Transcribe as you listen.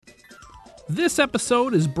This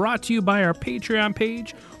episode is brought to you by our Patreon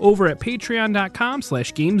page over at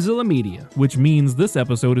patreon.com/GameZillaMedia. Which means this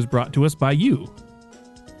episode is brought to us by you.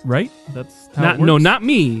 Right? That's how it works? No, not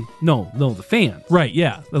me. No, the fan. Right,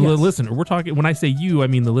 yeah. The Yes. listener. We're talking, when I say you, I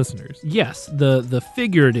mean the listeners. Yes, the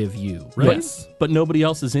figurative you, right? Yes, but nobody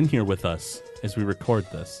else is in here with us as we record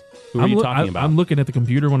this. Who are you talking about? I'm looking at the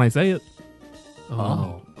computer when I say it.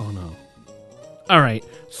 Oh no. All right,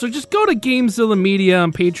 so just go to GameZilla Media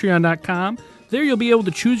on patreon.com. There you'll be able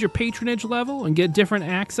to choose your patronage level and get different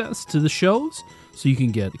access to the shows, so you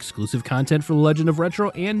can get exclusive content for The Legend of Retro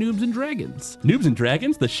and Noobs and Dragons. Noobs and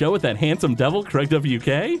Dragons, the show with that handsome devil, Craig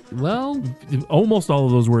WK? Well, Almost all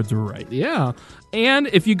of those words are right. yeah. And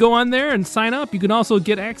if you go on there and sign up, you can also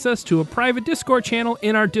get access to a private Discord channel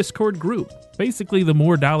in our Discord group. Basically, the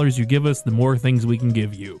more dollars you give us, the more things we can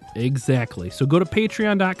give you. Exactly. So go to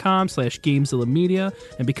patreon.com/GameZillaMedia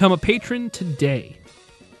and become a patron today.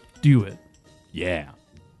 Do it. Yeah.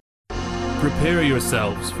 Prepare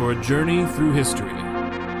yourselves for a journey through history.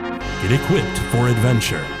 Get equipped for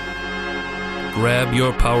adventure, Grab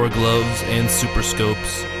your power gloves and super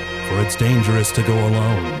scopes. for it's dangerous to go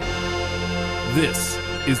alone. This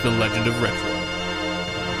is The Legend of Retro.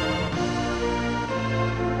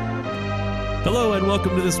 Hello, and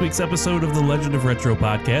welcome to this week's episode of the Legend of Retro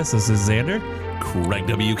podcast. This is Xander. Craig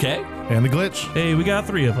WK? And TheGlitch. Hey, we got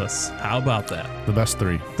three of us. How about that? The best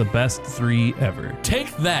three. The best three ever.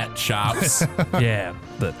 Take that, Chops. Yeah,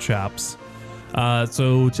 the chops.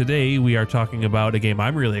 So today we are talking about a game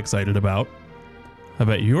I'm really excited about. I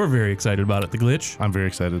bet you're very excited about it, TheGlitch. I'm very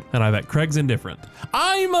excited. And I bet Craig's indifferent.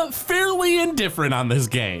 I'm fairly indifferent on this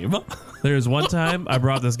game. There's one time I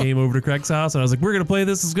brought this game over to Craig's house, and I was like, we're going to play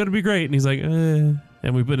this. It's going to be great. And he's like, And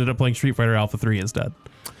we ended up playing Street Fighter Alpha 3 instead.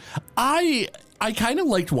 I kind of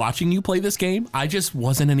liked watching you play this game. I just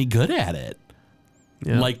wasn't any good at it.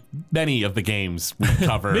 Yeah. Like many of the games we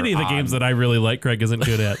cover. Many of the games that I really like, Craig isn't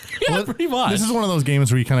good at. Yeah, pretty much. This is one of those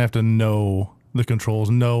games where you kind of have to know the controls,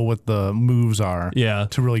 know what the moves are Yeah.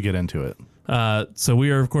 to really get into it. So we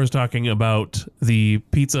are, of course, talking about the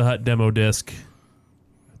Pizza Hut demo disc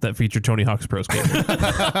that featured Tony Hawk's Pro Skater.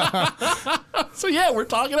 So yeah, we're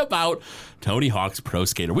talking about Tony Hawk's Pro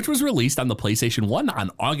Skater, which was released on the PlayStation 1 on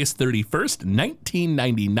August 31st,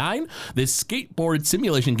 1999. This skateboard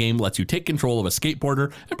simulation game lets you take control of a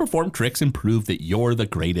skateboarder and perform tricks and prove that you're the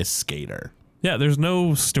greatest skater. Yeah, there's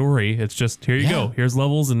no story. It's just, here you go. Here's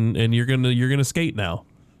levels, and you're gonna skate now.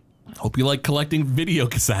 Hope you like collecting video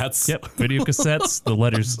cassettes. Yep, video cassettes, the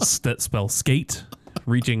letters that spell skate,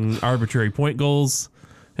 reaching arbitrary point goals,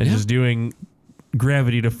 and just doing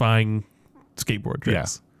gravity-defying skateboard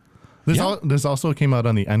tricks. This also came out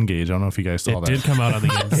on the N-Gage. I don't know if you guys saw It that. did come out on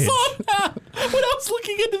the I N-Gage. saw that. When I was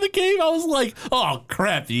looking into the game, I was like, oh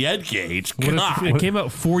crap, the N-Gage. God. It came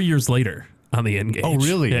out 4 years later on the N-Gage. Oh,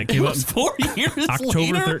 really? Yeah, it It came was out 4 years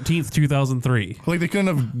October later? 13th, 2003. Like, they couldn't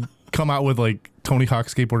have come out with, like, Tony Hawk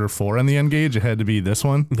Skateboarder 4 on the N-Gage. It had to be this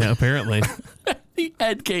one. Yeah, apparently. The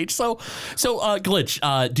N-Gage. So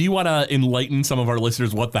Glitch, do you want to enlighten some of our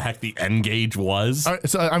listeners what the heck the N-Gage was? All right,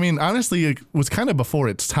 so, I mean, honestly, it was kind of before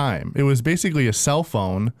its time. It was basically a cell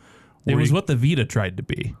phone. It was what the Vita tried to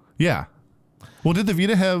be. Yeah. Well, did the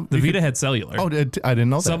Vita have... The Vita had cellular. Oh, I didn't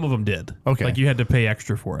know that. Some of them did. Okay. Like you had to pay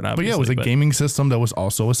extra for it, But obviously. yeah, it was a gaming system that was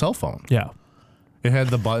also a cell phone. Yeah. It had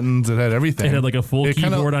the buttons. It had everything. It had like a full It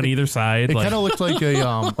kinda- keyboard on either side. It like, kind of looked like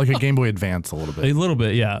a Game Boy Advance a little a bit. little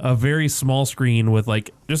bit, yeah. A very small screen with like,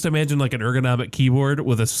 just imagine like an ergonomic keyboard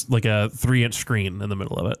with a 3-inch screen in the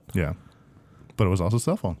middle of it. Yeah. But it was also a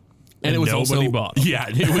cell phone. And it was nobody also, bought them. Yeah,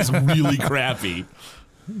 it was really crappy.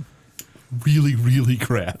 Really, really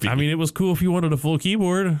crappy. I mean, it was cool if you wanted a full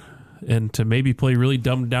keyboard and to maybe play really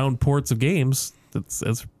dumbed down ports of games.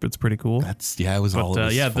 It's pretty cool. it was all But it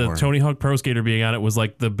was yeah, for. the Tony Hawk Pro Skater being on it was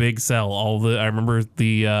like the big sell. I remember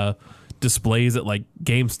the displays at like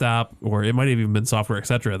GameStop, or it might have even been Software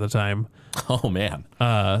Etc. at the time. Oh, man.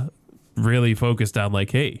 Really focused on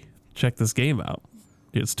like, hey, check this game out.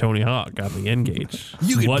 It's Tony Hawk on the N-Gage.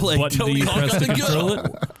 You can what play button Tony do you Hawk press on to the control go.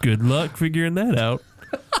 it? Good luck figuring that out.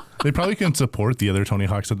 They probably couldn't support the other Tony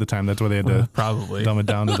Hawks at the time. That's why they had to Probably. dumb it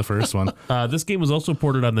down to the first one. This game was also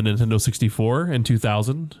ported on the Nintendo 64 in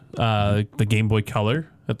 2000, the Game Boy Color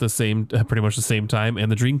at the same, pretty much the same time,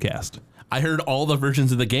 and the Dreamcast. I heard all the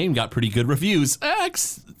versions of the game got pretty good reviews,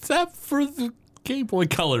 except for the Game Boy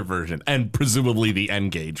Color version and presumably the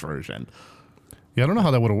N-Gage version. Yeah, I don't know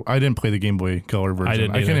how that would have... I didn't play the Game Boy Color version.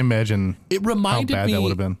 didn't I either. can't imagine It reminded how bad me, that would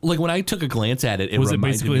have been. like when I took a glance at it, Was it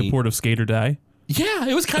reminded basically me, a port of Skate or Die? Yeah,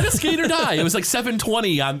 it was kind of skate or die. It was like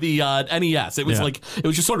 720 on the NES. It was Yeah. like, it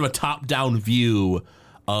was just sort of a top-down view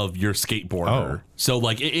of your skateboarder. Oh. So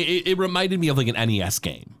like it reminded me of like an NES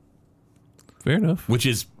game, Fair enough. which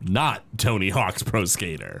is not Tony Hawk's Pro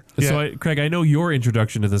Skater. So, Craig, I know your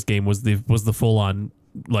introduction to this game was the full on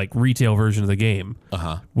like retail version of the game.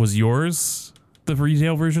 Was yours the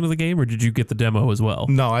retail version of the game, or did you get the demo as well?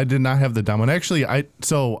 No, I did not have the demo. And actually, I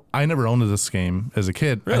never owned this game as a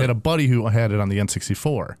kid. I had a buddy who had it on the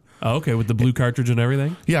N64. Oh, okay, with the blue cartridge and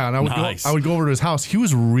everything. Yeah, and Nice. I would go over to his house. He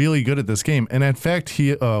was really good at this game, and in fact,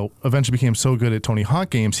 he eventually became so good at Tony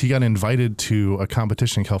Hawk games, he got invited to a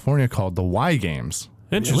competition in California called the Y Games.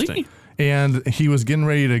 Interesting. And he was getting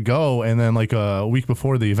ready to go, and then like a week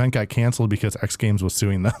before, the event got canceled because X Games was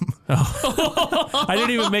suing them. I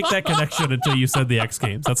didn't even make that connection until you said the X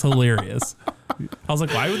Games. That's hilarious. I was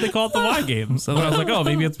like, why would they call it the Y Games? And then I was like, oh,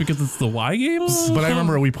 maybe it's because it's the Y Games. But I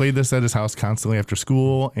remember we played this at his house constantly after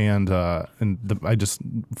school, and I just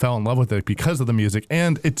fell in love with it because of the music,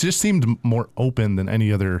 and it just seemed more open than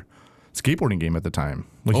any other skateboarding game at the time.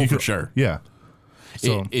 Like Oh, for sure. Yeah.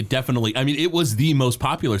 So It definitely, I mean, it was the most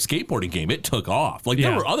popular skateboarding game. It took off. Like,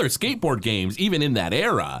 there Yeah. were other skateboard games, even in that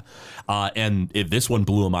era, and this one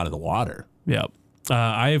blew them out of the water. Yeah.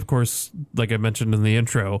 I, of course, like I mentioned in the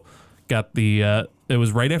intro, got the, it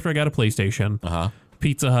was right after I got a PlayStation.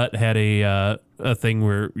 Pizza Hut had a thing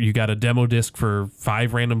where you got a demo disc for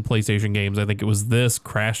 5 random PlayStation games. I think it was this,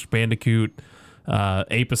 Crash Bandicoot,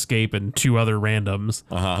 Ape Escape, and 2 other randoms.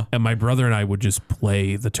 And my brother and I would just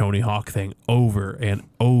play the Tony Hawk thing over and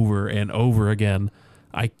over and over again.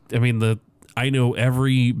 I mean, I know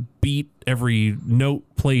every beat, every note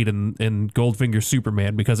played in Goldfinger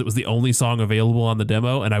Superman because it was the only song available on the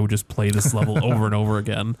demo, and I would just play this level over and over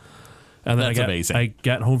again. And then That's amazing. I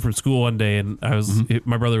got home from school one day, and I was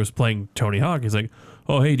my brother was playing Tony Hawk. He's like,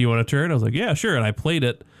 "Oh, hey, do you want a turn?" I was like, "Yeah, sure." And I played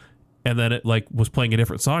it, and then it like was playing a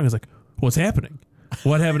different song. I was like, "What's happening?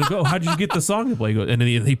 What happened to go? How'd you get the song to play?" And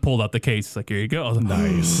then he pulled out the case. He's like, "Here you go." I was like,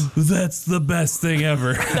 nice. That's the best thing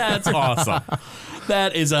ever. That's awesome.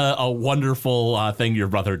 That is a wonderful thing your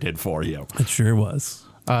brother did for you. It sure was.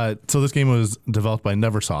 so this game was developed by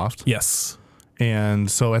Neversoft, Yes, and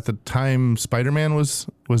so at the time, Spider-Man was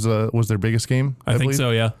their biggest game. I think believe. so.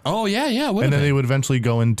 Yeah, Oh, yeah. And then they would eventually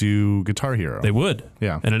go and do Guitar Hero. they would.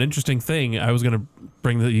 Yeah. And an interesting thing, I was gonna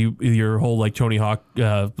bring your whole like Tony Hawk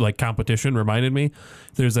like competition reminded me.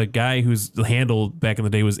 There's a guy whose handle back in the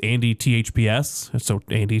day was Andy THPS, so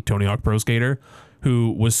Andy Tony Hawk Pro Skater,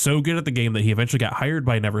 who was so good at the game that he eventually got hired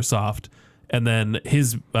by Neversoft. And then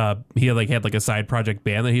his he had like a side project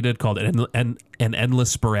band that he did called an Endless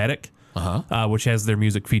Sporadic. Which has their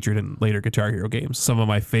music featured in later Guitar Hero games. Some of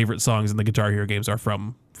my favorite songs in the Guitar Hero games are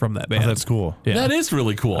from that band. Oh, that's cool. Yeah. That is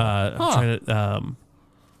really cool. I'm trying to,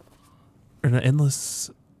 an Endless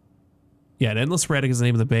Sporadic is the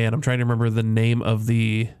name of the band. I'm trying to remember the name of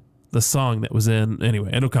the song that was in.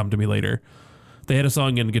 Anyway, it'll come to me later. They had a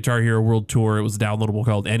song in Guitar Hero World Tour. It was downloadable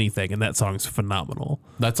called Anything, and that song's phenomenal.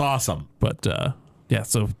 That's awesome. But yeah,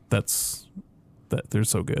 so they're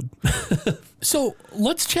so good. So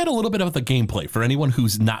let's chat a little bit about the gameplay for anyone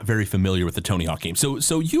who's not very familiar with the Tony Hawk game.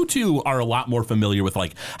 So you two are a lot more familiar with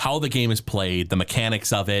like how the game is played, the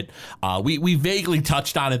mechanics of it. We vaguely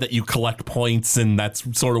touched on it that you collect points and that's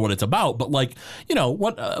sort of what it's about. But like, you know,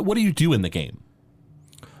 what do you do in the game?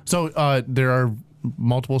 So there are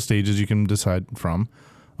multiple stages you can decide from.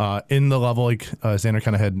 In the level, like Xander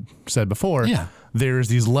kind of had said before, there's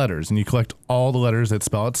these letters, and you collect all the letters that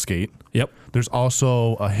spell out skate. Yep. There's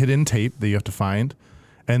also a hidden tape that you have to find,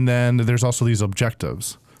 and then there's also these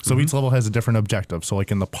objectives. So each level has a different objective. So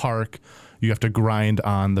like in the park, you have to grind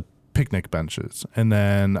on the picnic benches, and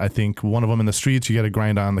then I think one of them in the streets, you got to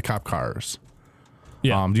grind on the cop cars.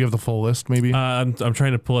 Yeah. Do you have the full list, maybe? I'm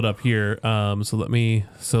trying to pull it up here. So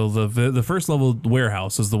the first level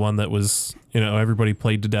warehouse is the one that was, everybody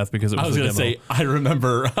played to death because it was I was the going to demo. say, I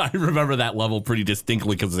remember that level pretty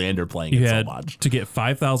distinctly because Xander playing You it so had much. to get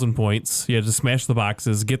 5,000 points. You had to smash the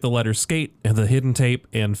boxes, get the letter skate and the hidden tape,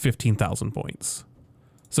 and 15,000 points.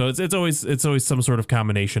 So it's always some sort of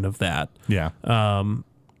combination of that. Yeah.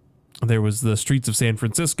 There was the streets of San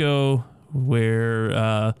Francisco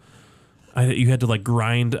where you had to like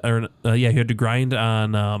grind, you had to grind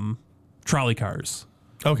on trolley cars.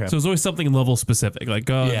 Okay. So it was always something level specific, like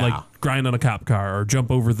grind on a cop car or jump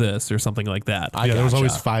over this or something like that. there was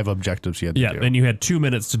always 5 objectives you had to do. And you had 2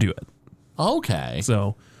 minutes to do it. Okay.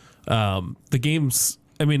 So the games,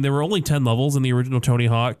 there were only 10 levels in the original Tony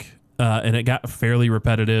Hawk, and it got fairly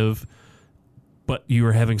repetitive. but you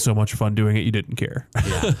were having so much fun doing it, you didn't care.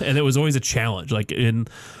 Yeah. And it was always a challenge. Like, in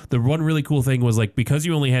the one really cool thing was, like, because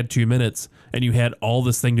you only had 2 minutes and you had all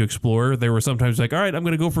this thing to explore, there were sometimes like, all right, I'm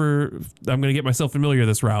going to get myself familiar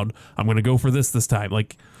this round. I'm going to go for this time.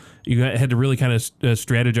 Like, you had to really kind of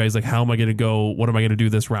strategize, like, how am I going to go? What am I going to do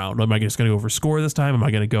this round? Am I just going to go for score this time? Am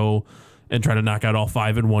I going to go and try to knock out all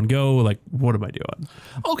 5 in one go? Like, what am I doing?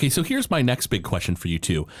 Okay, so here's my next big question for you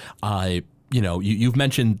too. You've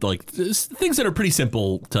mentioned like things that are pretty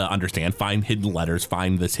simple to understand. Find hidden letters,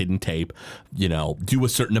 find this hidden tape, do a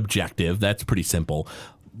certain objective. That's pretty simple.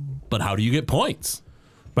 But how do you get points?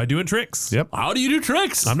 By doing tricks. Yep. How do you do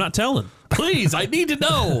tricks? I'm not telling. Please, I need to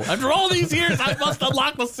know. After all these years, I must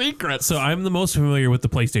unlock the secrets. So I'm the most familiar with the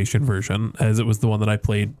PlayStation version, as it was the one that I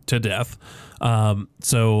played to death.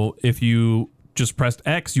 So if you just pressed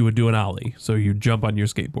X, you would do an ollie. So you jump on your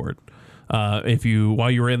skateboard.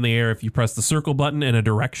 While you were in the air, if you press the circle button in a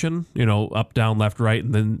direction, up, down, left, right,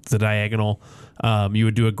 and then the diagonal, you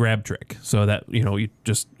would do a grab trick. So that you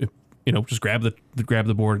just grab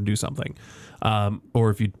the board and do something. Or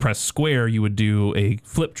if you press square, you would do a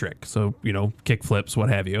flip trick. So, kick flips, what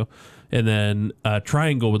have you. And then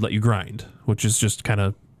triangle would let you grind, which is just kind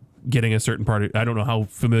of getting a certain part. I don't know how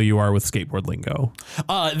familiar you are with skateboard lingo.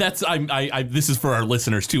 This is for our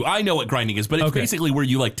listeners too. I know what grinding is, but it's basically where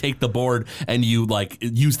you like take the board and you like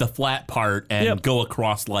use the flat part and go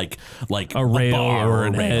across like a rail or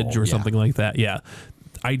an rail. edge or something like that. Yeah.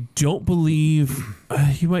 I don't believe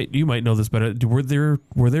you might know this better. Were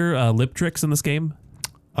there lip tricks in this game?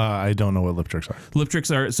 I don't know what lip tricks are. Lip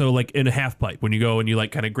tricks are so like in a half pipe when you go and you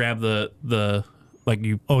like kind of grab the like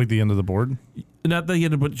you. Oh, at the end of the board. Not the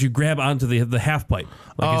end, but you grab onto the half pipe.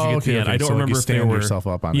 Like as you get to the end. I don't remember if they were yourself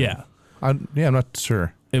up on it. Yeah. I'm not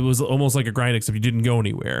sure. It was almost like a grind, except you didn't go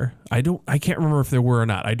anywhere. I can't remember if there were or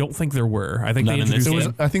not. I don't think there were. I think they introduced.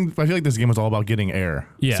 I feel like this game was all about getting air.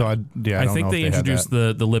 Yeah. So I think they introduced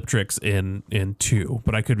the lip tricks in 2,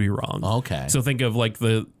 but I could be wrong. Okay. So think of like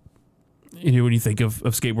when you think of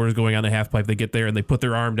skateboarders going on the half pipe, they get there and they put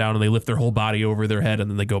their arm down and they lift their whole body over their head and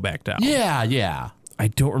then they go back down. Yeah, yeah. I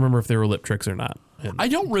don't remember if there were lip tricks or not. I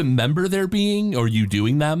don't remember there being, or you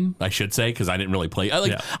doing them, I should say, because I didn't really play.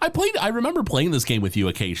 I remember playing this game with you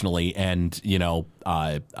occasionally, and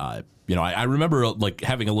I remember like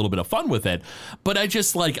having a little bit of fun with it, but I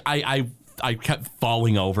just like I kept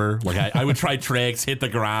falling over. Like I would try tricks, hit the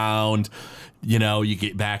ground. You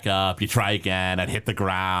get back up, you try again, I'd hit the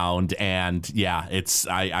ground, and yeah,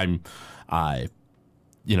 I'm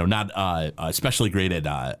not especially great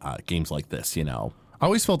at games like this. I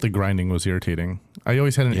always felt the grinding was irritating. I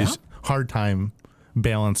always had a hard time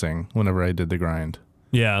balancing whenever I did the grind.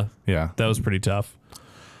 Yeah. Yeah. That was pretty tough.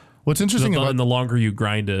 What's interesting and the longer you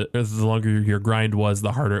grind it, the longer your grind was,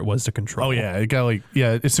 the harder it was to control. Oh yeah, it got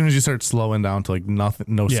as soon as you start slowing down to like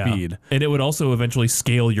no speed. And it would also eventually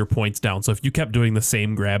scale your points down. So if you kept doing the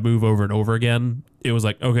same grab move over and over again, it was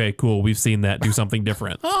like, okay, cool, we've seen that, do something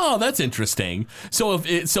different. Oh, that's interesting. So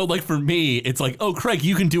like for me, it's like, oh, Craig,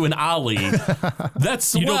 you can do an ollie.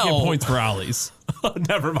 That's you don't get points for ollies.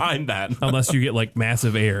 Never mind that. Unless you get like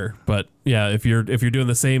massive air. But yeah, if you're doing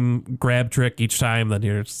the same grab trick each time, then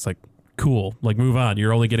you're just like, cool, like move on.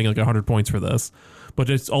 You're only getting like 100 points for this.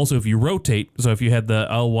 But it's also if you rotate. So if you had the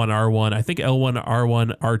L1, R1, I think L1,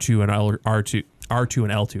 R1, R2, and R2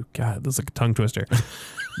 and L2. God, that's like a tongue twister.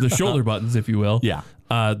 The shoulder buttons, if you will. Yeah.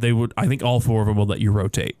 They would. I think all 4 of them will let you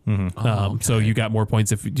rotate. Mm-hmm. So you got more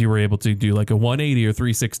points if you were able to do like a 180 or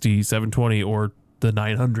 360, 720, or the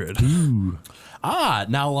 900. Ooh.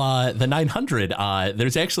 Now the 900,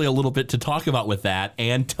 there's actually a little bit to talk about with that,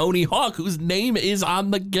 and Tony Hawk, whose name is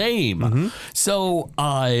on the game. Mm-hmm. So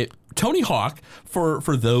Tony Hawk, for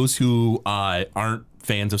those who aren't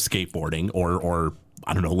fans of skateboarding or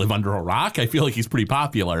I don't know, live under a rock, I feel like he's pretty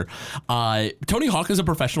popular. Tony Hawk is a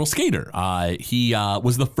professional skater. He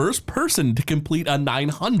was the first person to complete a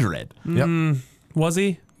 900. Yep. Was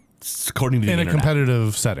he? According to the internet.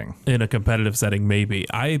 Competitive setting. In a competitive setting, maybe.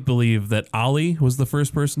 I believe that Ollie was the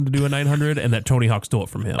first person to do a 900 and that Tony Hawk stole it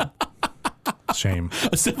from him. Shame.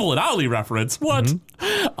 A Sybil and Ollie reference. What?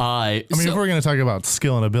 Mm-hmm. If we're going to talk about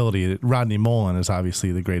skill and ability, Rodney Mullen is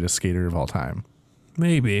obviously the greatest skater of all time.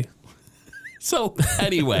 Maybe. So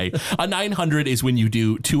anyway, a 900 is when you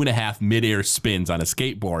do 2.5 midair spins on a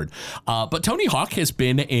skateboard. But Tony Hawk has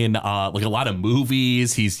been in like a lot of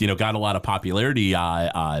movies. He's got a lot of popularity.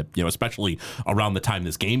 Especially around the time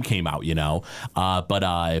this game came out. But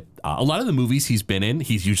a lot of the movies he's been in,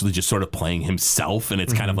 he's usually just sort of playing himself, and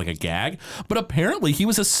it's kind of like a gag. But apparently, he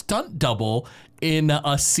was a stunt double in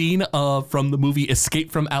a scene from the movie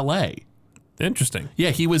Escape from L.A. Interesting.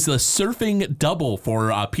 Yeah, he was a surfing double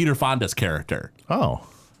for Peter Fonda's character. Oh,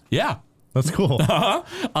 Yeah. that's cool.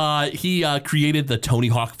 He created the Tony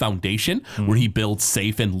Hawk Foundation, where he builds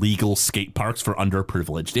safe and legal skate parks for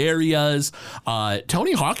underprivileged areas.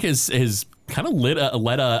 Tony Hawk has kind of led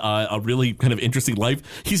a really kind of interesting life.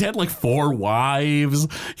 He's had like 4 wives.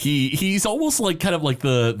 He's almost like kind of like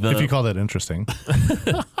the If you call that interesting.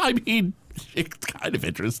 I mean, it's kind of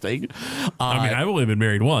interesting. I mean, I've only been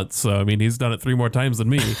married once, so I mean, he's done it 3 more times than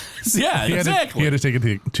me. Yeah, exactly. He had to take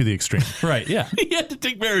it to the extreme. Right? Yeah. He had to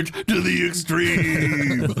take marriage to the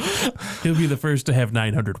extreme. He'll be the first to have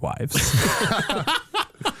 900 wives.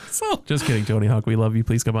 Just kidding, Tony Hawk. We love you.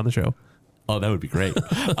 Please come on the show. Oh, that would be great.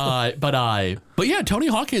 But yeah, Tony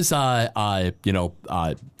Hawk is, He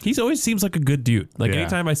always seems like a good dude. Like Yeah.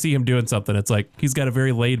 anytime I see him doing something, it's like he's got a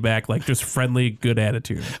very laid back, like just friendly, good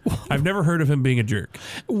attitude. I've never heard of him being a jerk.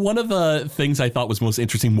 one of the things I thought was most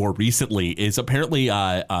interesting more recently is apparently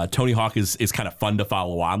Tony Hawk is kind of fun to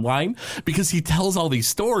follow online because he tells all these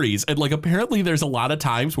stories. And like apparently there's a lot of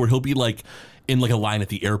times where he'll be like in like a line at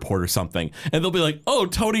the airport or something. And they'll be like, oh,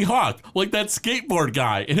 Tony Hawk, like that skateboard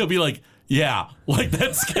guy. And he'll be like, yeah, like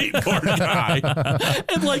that skateboard guy.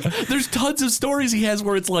 And like there's tons of stories he has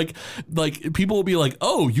where it's like people will be like,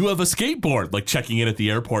 oh, you have a skateboard, like checking in at the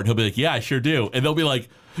airport. He'll be like, yeah, I sure do. And they'll be like,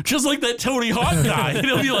 just like that Tony Hawk guy. And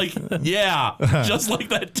he'll be like, yeah, just like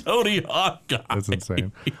that Tony Hawk guy. That's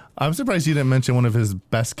insane. I'm surprised you didn't mention one of his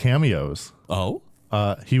best cameos. Oh?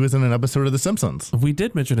 He was in an episode of The Simpsons. We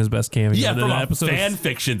did mention his best cameo. Yeah, in from an a episode fan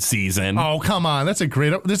fiction season. Oh, come on. That's a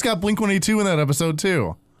great... This got Blink-182 in that episode,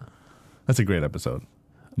 too. That's a great episode.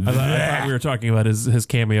 I thought we were talking about his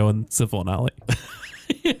cameo in Syphil and Ollie.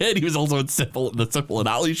 And he was also in the Syphil and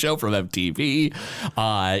Ollie show from MTV.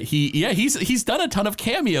 He's done a ton of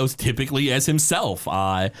cameos, typically as himself.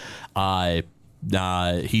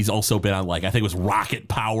 He's also been on I think it was Rocket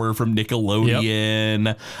Power from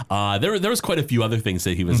Nickelodeon. Yep. There was quite a few other things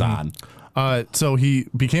that he was on. So he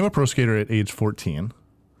became a pro skater at age 14.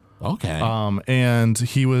 Okay. And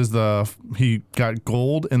he got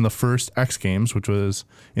gold in the first X Games, which was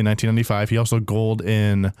in 1995. He also gold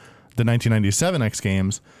in the 1997 X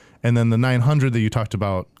Games, and then the 900 that you talked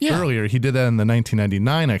about earlier. He did that in the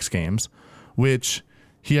 1999 X Games, which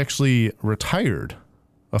he actually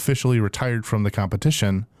officially retired from the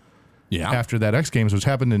competition. Yeah. After that X Games, which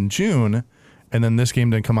happened in June, and then this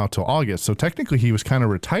game didn't come out till August. So technically, he was kind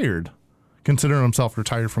of retired, considering himself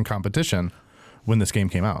retired from competition when this game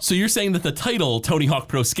came out. So you're saying that the title Tony Hawk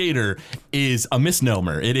Pro Skater is a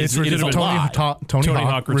misnomer? It is a lie. Tony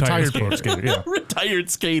Hawk retired pro skater. Yeah. Retired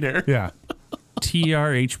skater. Yeah.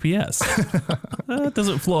 TRHPS. That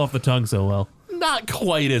doesn't flow off the tongue so well. Not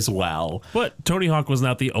quite as well. But Tony Hawk was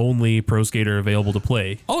not the only pro skater available to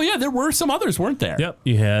play. Oh, yeah, there were some others, weren't there? Yep.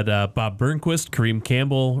 You had Bob Burnquist, Kareem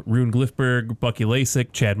Campbell, Rune Glifberg, Bucky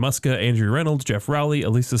Lasik, Chad Muska, Andrew Reynolds, Jeff Rowley,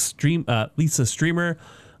 Lisa Streamer,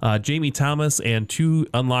 Jamie Thomas, and 2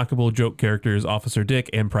 unlockable joke characters, Officer Dick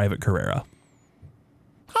and Private Carrera.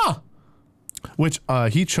 Huh. Which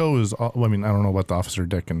he chose. I mean, I don't know about the Officer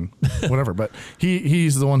Dick and whatever, but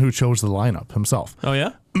he's the one who chose the lineup himself. Oh,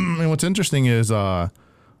 yeah? And what's interesting is the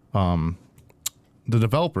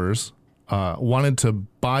developers wanted to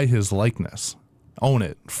buy his likeness, own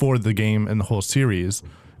it for the game and the whole series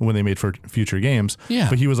when they made for future games. Yeah.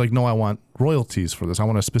 But he was like, no, I want royalties for this. I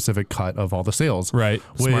want a specific cut of all the sales. Right.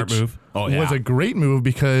 Smart Which move. Oh, yeah. was a great move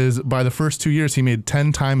because by the first 2 years, he made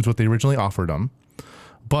 10 times what they originally offered him.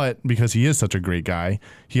 But because he is such a great guy,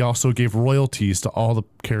 he also gave royalties to all the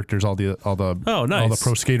characters, all the Oh, nice. all the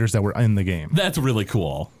pro skaters that were in the game. That's really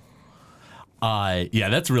cool. Yeah,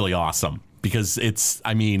 that's really awesome because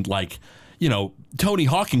Tony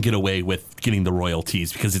Hawk can get away with getting the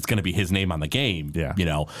royalties because it's going to be his name on the game. Yeah.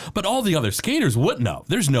 But all the other skaters wouldn't have.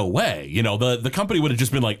 There's no way. The company would have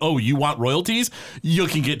just been like, oh, you want royalties? You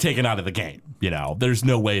can get taken out of the game. There's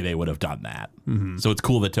no way they would have done that. Mm-hmm. So it's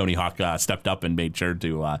cool that Tony Hawk stepped up and made sure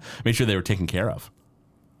they were taken care of.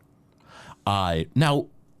 Now,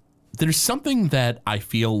 there's something that I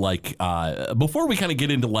feel like before we kind of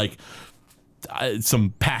get into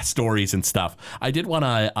some past stories and stuff, I did want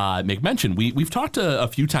to make mention. We've talked a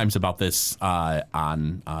few times about this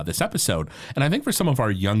on this episode, and I think for some of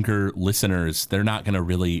our younger listeners, they're not going to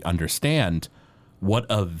really understand what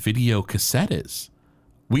a video cassette is.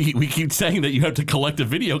 We keep saying that you have to collect a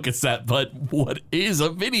video cassette, but what is a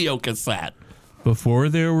video cassette? Before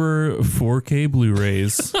there were 4K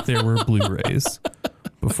Blu-rays, there were Blu-rays.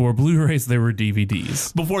 Before Blu-rays, there were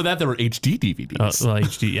DVDs. Before that, there were HD DVDs.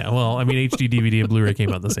 HD, yeah. Well, I mean, HD DVD and Blu-ray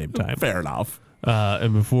came out at the same time. Fair enough.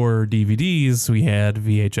 And before DVDs, we had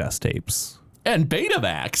VHS tapes. And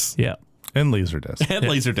Betamax. Yeah. And Laserdisc. And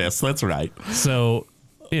Laserdisc, that's right. So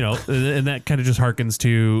you know, and that kind of just harkens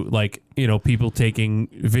to like, you know, people taking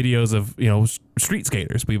videos of, you know, street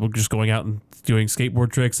skaters, people just going out and doing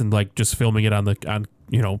skateboard tricks and like just filming it on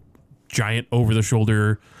you know, giant over the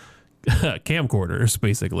shoulder camcorders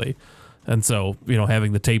basically. And so, you know,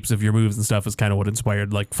 having the tapes of your moves and stuff is kind of what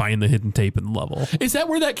inspired, like, find the hidden tape in the level. Is that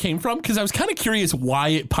where that came from? Because I was kind of curious why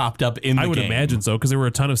it popped up in the game. I would imagine so, because there were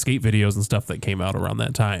a ton of skate videos and stuff that came out around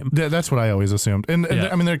that time. Yeah, that's what I always assumed. And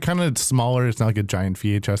I mean, they're kind of smaller. It's not like a giant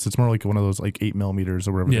VHS. It's more like one of those, like, 8 millimeters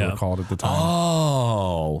or whatever they were called at the time.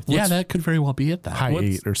 Oh. Yeah, that could very well be it then. High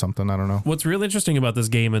 8 or something. I don't know. What's really interesting about this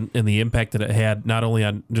game and the impact that it had, not only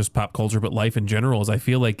on just pop culture, but life in general, is I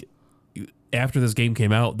feel like after this game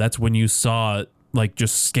came out, that's when you saw like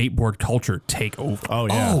just skateboard culture take over. Oh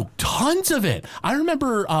yeah. Oh, tons of it. I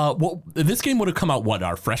remember this game would have come out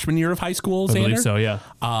our freshman year of high school, Xander? I believe so, yeah.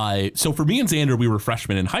 So for me and Xander, we were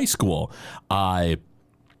freshmen in high school.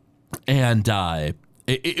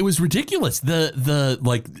 It was ridiculous. The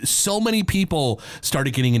like so many people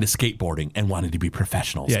started getting into skateboarding and wanted to be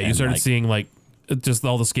professionals. Yeah, you started seeing like just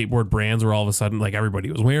all the skateboard brands where all of a sudden like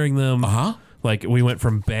everybody was wearing them. Uh-huh. Like we went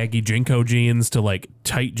from baggy Jinko jeans to like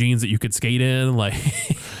tight jeans that you could skate in. Like,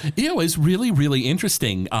 it was really, really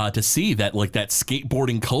interesting to see that like that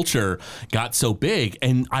skateboarding culture got so big.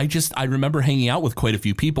 And I remember hanging out with quite a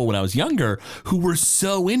few people when I was younger who were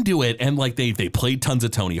so into it. And like they played tons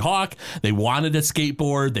of Tony Hawk. They wanted a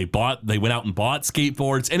skateboard. They went out and bought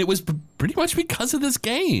skateboards. And it was pretty much because of this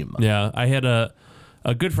game. Yeah, I had a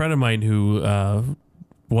good friend of mine who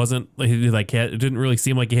it didn't really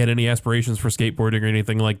seem like he had any aspirations for skateboarding or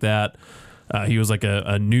anything like that. He was like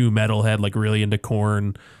a new metalhead, like really into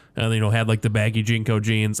Korn, and you know had like the baggy Jinko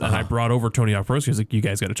jeans. And I brought over Tony Hawk Pro. He was like, "You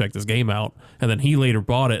guys got to check this game out." And then he later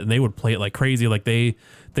bought it, and they would play it like crazy. Like they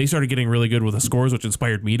started getting really good with the scores, which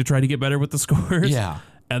inspired me to try to get better with the scores. Yeah.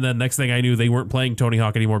 And then next thing I knew, they weren't playing Tony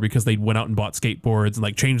Hawk anymore because they went out and bought skateboards and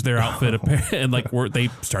like changed their outfit and like they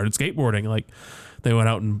started skateboarding. Like they went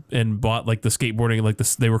out and bought like the skateboarding, like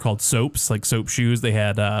they were called soaps, like soap shoes. They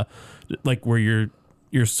had like where your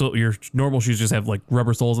normal shoes just have like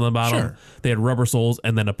rubber soles on the bottom. Sure. They had rubber soles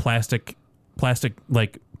and then a plastic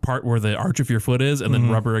like part where the arch of your foot is, and then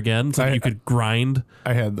rubber again, so you could grind.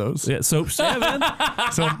 I had those. Yeah, soaps. Yeah, man.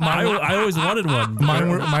 So I always wanted one. Mine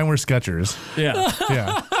were Skechers. Yeah,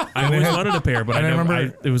 Yeah. I always wanted a pair, but I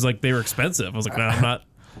remember it was like they were expensive. I was like, no, I'm not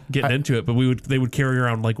getting into it. But they would carry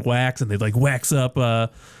around like wax, and they'd like wax up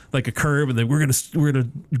like a curb, and then we're gonna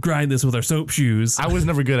grind this with our soap shoes. I was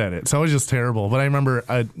never good at it, so I was just terrible. But I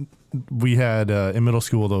remember we had in middle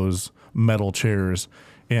school those metal chairs,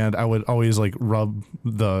 and I would always like rub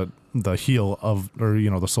the heel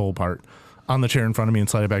the sole part on the chair in front of me and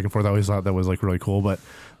slide it back and forth. I always thought that was like really cool, but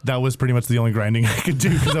that was pretty much the only grinding I could do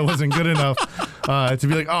because I wasn't good enough to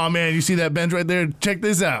be like, oh man, you see that bench right there? Check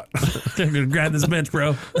this out. I'm gonna grind this bench,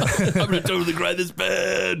 bro. I'm gonna totally grind this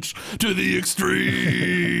bench to the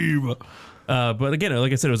extreme. But again,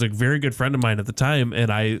 like I said, it was a very good friend of mine at the time,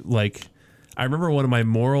 and I remember one of my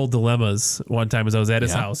moral dilemmas one time as I was at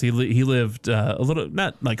his house. He lived a little,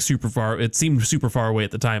 not like super far. It seemed super far away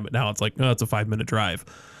at the time, but now it's like, it's a 5-minute drive.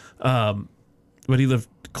 But he lived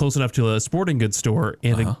close enough to a sporting goods store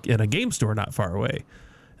and a game store not far away.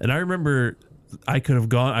 And I remember I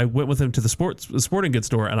went with him to the sporting goods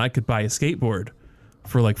store, and I could buy a skateboard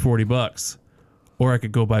for like $40, or I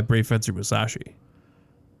could go buy Brave Fencer Musashi.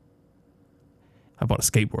 I bought a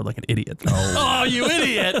skateboard like an idiot. Oh, you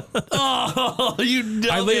idiot! Oh, you dumb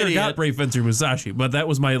idiot! I later got Brave Fencer Musashi, but that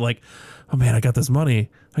was my like, oh man, I got this money.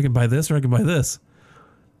 I can buy this or I can buy this.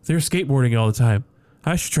 They're skateboarding all the time.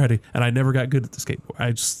 I should try to, and I never got good at the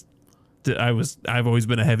skateboard. I've always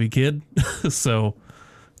been a heavy kid, so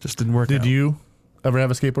just didn't work out. Did you ever have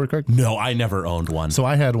a skateboard, Craig? No, I never owned one. So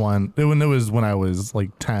I had one. It was when I was like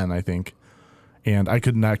 10, I think. And I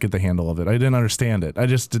could not get the handle of it. I didn't understand it. I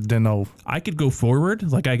just didn't know. I could go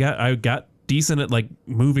forward. Like I got decent at like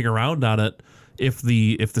moving around on it if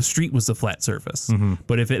the street was a flat surface. Mm-hmm.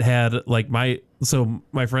 But if it had like my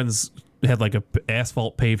friends had like a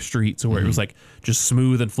asphalt paved street, so where it was like just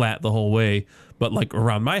smooth and flat the whole way. But like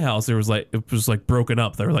around my house, it was like broken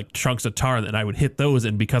up. There were like chunks of tar, and I would hit those.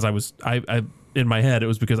 And because I in my head, it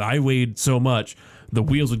was because I weighed so much, the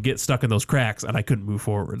wheels would get stuck in those cracks, and I couldn't move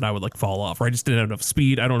forward, and I would like fall off, or I just didn't have enough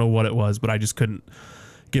speed. I don't know what it was, but I just couldn't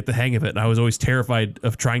get the hang of it. And I was always terrified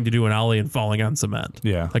of trying to do an ollie and falling on cement.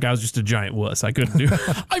 Yeah. Like I was just a giant wuss. I couldn't do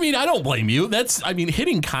it. I mean, I don't blame you.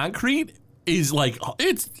 Hitting concrete is like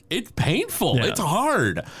it's painful. Yeah. It's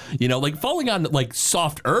hard. You know, like falling on like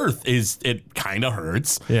soft earth it kind of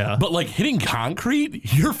hurts. Yeah. But like hitting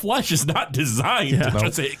concrete, your flesh is not designed to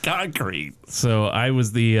just hit concrete. So I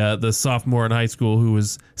was the sophomore in high school who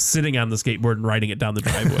was sitting on the skateboard and riding it down the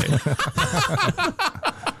driveway.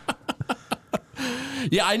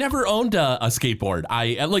 Yeah, I never owned a skateboard.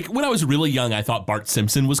 I like when I was really young, I thought Bart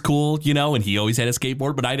Simpson was cool, you know, and he always had a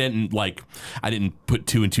skateboard, but I didn't put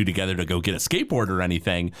two and two together to go get a skateboard or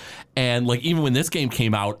anything. And like even when this game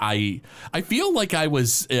came out, I feel like I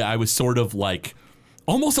was sort of like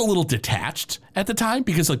almost a little detached at the time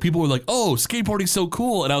because like people were like, "Oh, skateboarding's so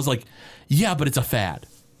cool." And I was like, "Yeah, but it's a fad."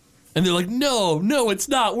 And they're like, "No, it's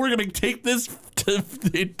not. We're going to take this to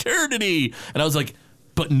eternity." And I was like,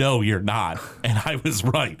 but no, you're not. And I was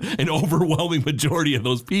right. An overwhelming majority of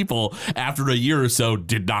those people, after a year or so,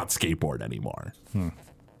 did not skateboard anymore.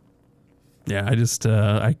 Yeah, I just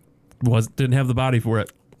didn't have the body for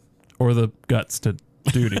it or the guts to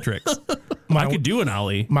do any tricks. I could do an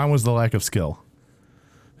ollie. Mine was the lack of skill.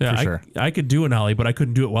 Yeah, for sure. I could do an ollie, but I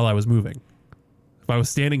couldn't do it while I was moving. If I was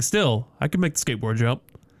standing still, I could make the skateboard jump.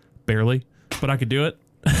 Barely, but I could do it.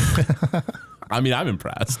 I mean, I'm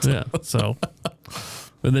impressed. Yeah, so...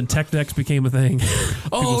 And then tech decks became a thing.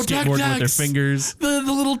 Oh, skateboarding tech with decks! their fingers. The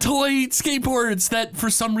little toy skateboards that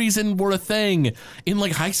for some reason were a thing in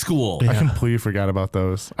like high school. I completely forgot about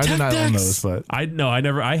those. I did not own those, but I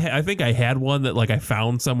never. I think I had one that like I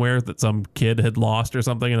found somewhere that some kid had lost or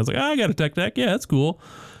something, and I was like, I got a tech deck. Yeah, that's cool.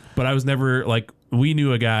 But I was never like. We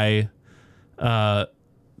knew a guy,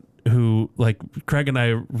 who like Craig and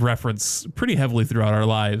I reference pretty heavily throughout our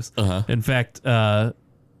lives. Uh-huh. In fact,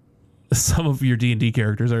 some of your D&D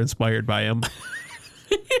characters are inspired by him.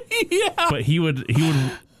 Yeah. But he would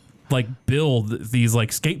like build these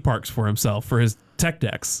like skate parks for himself for his tech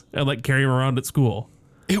decks and like carry them around at school.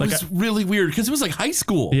 It was really weird because it was like high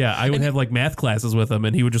school. Yeah, I would have like math classes with him,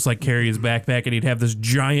 and he would just like carry his backpack, and he'd have this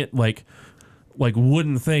giant like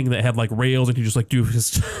wooden thing that had like rails, and he'd just like do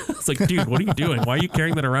his. It's like, dude, what are you doing? Why are you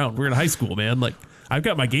carrying that around? We're in high school, man. Like, I've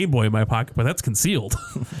got my Game Boy in my pocket, but that's concealed.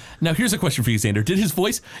 Now, here's a question for you, Xander. Did his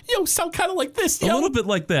voice, sound kind of like this? A little bit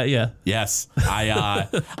like that, yeah. Yes.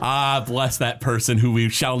 I bless that person who we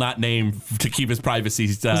shall not name to keep his privacy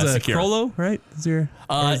secure. Crollo, right?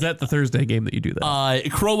 Or is that the Thursday game that you do that?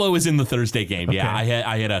 Crollo is in the Thursday game. Okay. Yeah,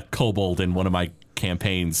 I had a kobold in one of my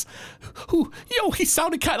campaigns who, he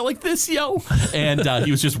sounded kind of like this, and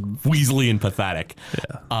he was just weaselly and pathetic.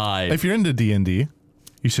 Yeah. If you're into D&D,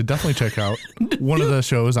 you should definitely check out one of the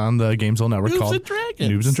shows on the Gamezone Network called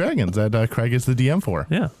Noobs and Dragons that Craig is the DM for.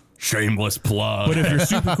 Yeah. Shameless plug. But if you're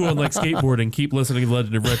super cool and like skateboarding, keep listening to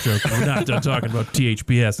Legend of Retro, because we're not done talking about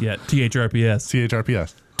THPS yet.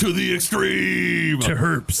 THRPS. To the extreme. To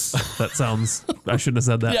herps. That sounds... I shouldn't have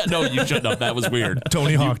said that. Yeah, no, you shouldn't have. That was weird.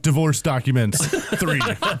 Tony Hawk Divorce Documents 3.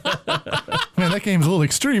 Man, that game's a little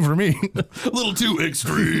extreme for me. A little too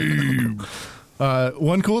extreme.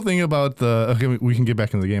 One cool thing about we can get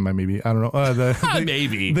back into the game, maybe. I don't know.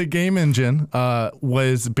 Maybe. The game engine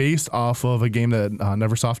was based off of a game that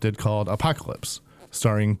Neversoft did called Apocalypse,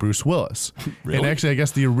 starring Bruce Willis. Really? And actually, I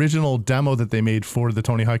guess the original demo that they made for the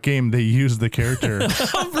Tony Hawk game, they used the character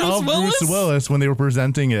of Bruce Willis when they were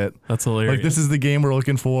presenting it. That's hilarious. Like, this is the game we're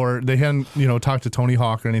looking for. They hadn't, talked to Tony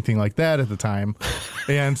Hawk or anything like that at the time.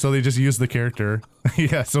 And so they just used the character.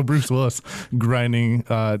 Yeah, so Bruce Willis grinding,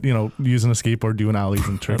 using a skateboard, doing ollies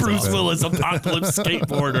and tricks. Bruce Willis, apocalypse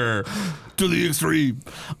skateboarder to the extreme.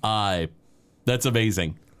 That's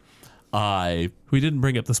amazing. We didn't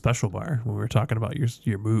bring up the special bar when we were talking about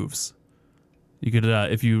your moves. You could,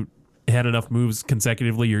 if you had enough moves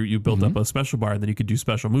consecutively, you built up a special bar, and then you could do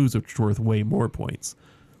special moves, which were worth way more points,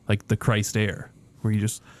 like the Christ Air, where you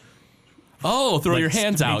just throw your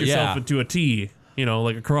hands out, yourself into a T,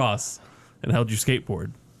 like a cross, and held your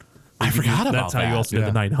skateboard. I forgot about that. That's how you also did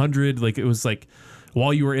the 900. Like, it was like,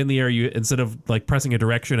 while you were in the air, you, instead of like pressing a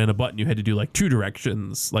direction and a button, you had to do like two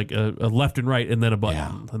directions, like a left and right, and then a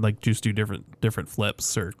button, and like just do different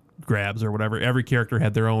flips or grabs or whatever. Every character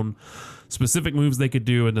had their own specific moves they could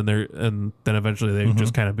do, and then eventually they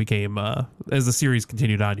just kind of became, as the series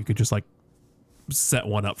continued on, you could just like set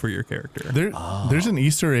one up for your character. There's an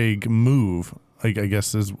Easter egg move, I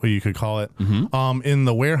guess is what you could call it, in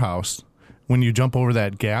the warehouse. When you jump over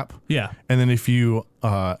that gap, yeah, and then if you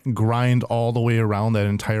grind all the way around that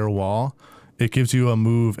entire wall, it gives you a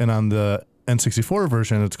move. And on the N64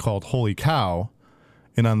 version, it's called Holy Cow,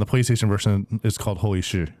 and on the PlayStation version, it's called Holy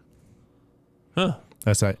Shi. Huh?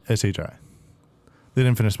 S-H-I. They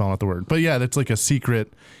didn't finish spelling out the word, but yeah, that's like a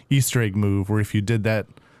secret Easter egg move where if you did that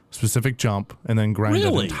specific jump and then grind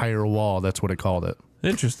that entire wall, that's what it called it.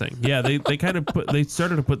 Interesting. Yeah, they kind of they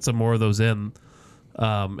started to put some more of those in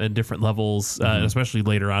different levels, especially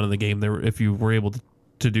later on in the game. There, if you were able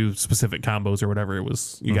to do specific combos or whatever, it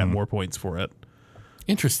was you got more points for it.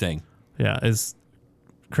 Interesting. Yeah, it's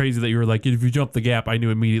crazy that you were like, if you jump the gap, I knew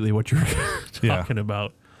immediately what you were talking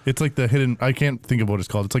about. It's like the hidden. I can't think of what it's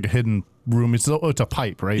called. It's like a hidden room. It's a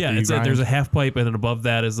pipe, right? Yeah, there's a half pipe, and then above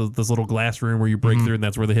that is this little glass room where you break through, and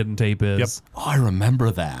that's where the hidden tape is. Yep. Oh, I remember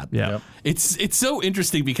that. Yeah. Yep. It's so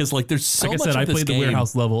interesting because like there's so Like much I said, I of this played game. the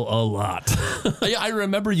warehouse level a lot. I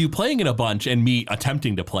remember you playing it a bunch and me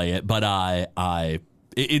attempting to play it, but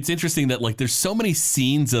it's interesting that like there's so many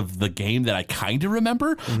scenes of the game that I kind of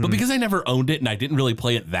remember, but because I never owned it and I didn't really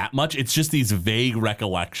play it that much, it's just these vague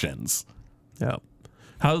recollections. Yeah.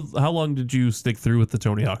 How long did you stick through with the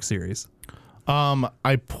Tony Hawk series?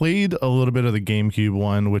 I played a little bit of the GameCube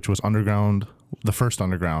one, which was Underground, the first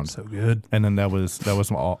Underground. So good. And then that was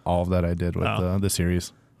all that I did with the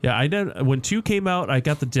series. Yeah, I did. When 2 came out, I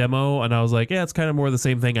got the demo, and I was like, yeah, it's kind of more of the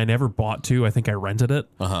same thing. I never bought 2. I think I rented it.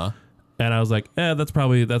 And I was like, that's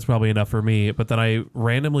probably enough for me. But then I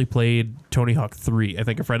randomly played Tony Hawk 3. I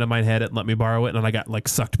think a friend of mine had it and let me borrow it, and I got like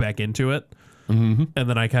sucked back into it. And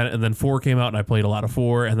then 4 came out, and I played a lot of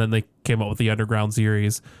 4, and then they came out with the Underground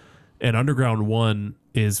series. And Underground 1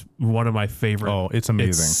 is one of my favorite. Oh, it's amazing.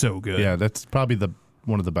 It's so good. Yeah, that's probably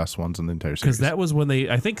one of the best ones in the entire series. Because that was when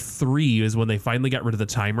I think 3 is when they finally got rid of the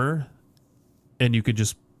timer, and you could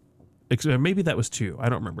just, maybe that was 2. I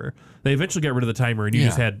don't remember. They eventually got rid of the timer, and you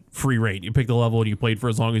just had free reign. You picked the level, and you played for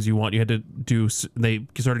as long as you want. You had to they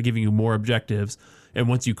started giving you more objectives, and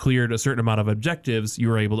once you cleared a certain amount of objectives, you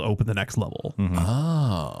were able to open the next level.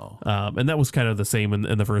 And that was kind of the same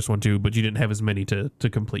in the first one too, but you didn't have as many to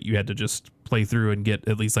complete. You had to just play through and get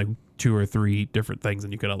at least like 2 or 3 different things,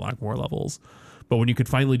 and you could unlock more levels. But when you could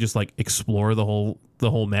finally just like explore the whole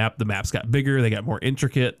map, the maps got bigger, they got more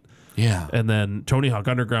intricate. Yeah. And then Tony Hawk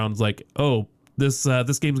Underground's like, oh, this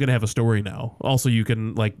game's gonna have a story now. Also, you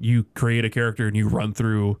can like you create a character and you run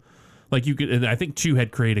through, like you could. And I think 2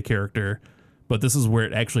 had create a character. But this is where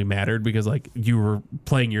it actually mattered because like you were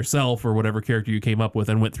playing yourself or whatever character you came up with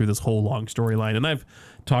and went through this whole long storyline. And I've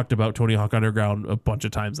talked about Tony Hawk Underground a bunch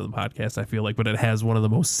of times on the podcast, I feel like, but it has one of the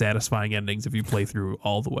most satisfying endings if you play through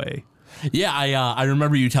all the way. Yeah, I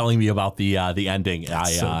remember you telling me about the ending.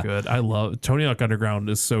 It's so good. I love Tony Hawk Underground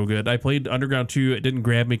is so good. I played Underground 2. It didn't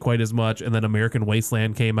grab me quite as much. And then American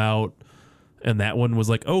Wasteland came out, and that one was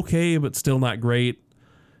like okay, but still not great.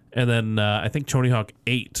 And then I think Tony Hawk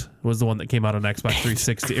 8 was the one that came out on Xbox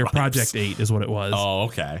 360, or Project 8 is what it was. Oh,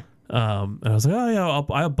 okay. And I was like, oh yeah,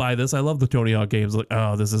 I'll buy this. I love the Tony Hawk games. Like,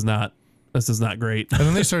 oh, this is not great. And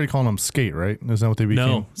then they started calling them Skate, right? Is that what they became?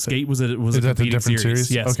 No, Skate was a that the competing different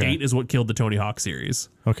series? Yeah, Okay. Skate is what killed the Tony Hawk series.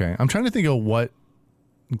 Okay, I'm trying to think of what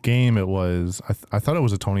game it was. I thought it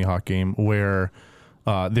was a Tony Hawk game where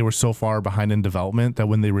they were so far behind in development that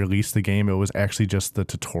when they released the game, it was actually just the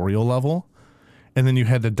tutorial level. And then you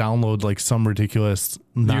had to download like some ridiculous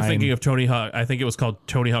 9. You're thinking of Tony Hawk. I think it was called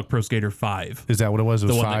Tony Hawk Pro Skater 5. Is that what it was? It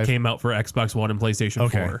was the one 5? that came out for Xbox One and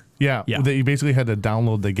PlayStation 4. Yeah. That you basically had to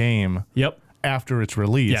download the game. Yep. After its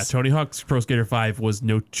release. Yeah, Tony Hawk's Pro Skater 5 was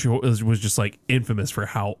was just like infamous for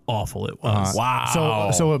how awful it was.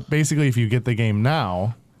 Wow. So basically, if you get the game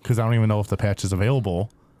now, because I don't even know if the patch is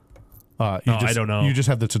available. I don't know. You just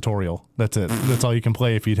have the tutorial. That's it. That's all you can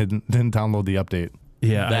play if you didn't download the update.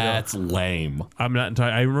 Yeah, that's lame. I'm not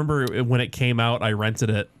entirely. I remember when it came out, I rented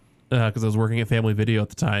it because I was working at Family Video at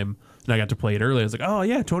the time, and I got to play it early. I was like, oh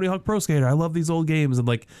yeah, Tony Hawk Pro Skater. I love these old games, and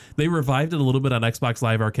like they revived it a little bit on Xbox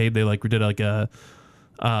Live Arcade. They like did like a,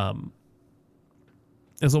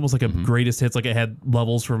 it's almost like a greatest hits. Like it had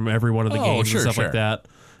levels from every one of the games and stuff like that.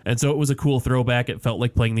 And so it was a cool throwback. It felt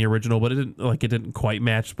like playing the original, but it didn't quite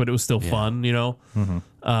match, but it was still fun, you know?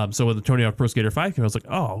 So when the Tony Hawk Pro Skater 5 came, I was like,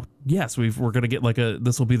 oh, yes, we're going to get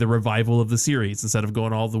this will be the revival of the series. Instead of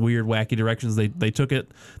going all the weird, wacky directions they took it,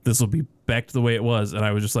 this will be back to the way it was. And I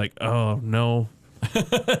was just like, oh, no.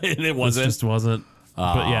 And it wasn't. It just wasn't.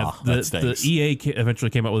 But yeah, the EA eventually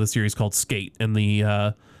came out with a series called Skate, and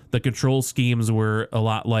the control schemes were a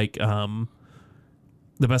lot like...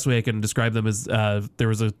 the best way I can describe them is there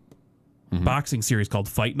was a boxing series called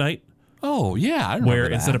Fight Night. Oh, yeah. I remember where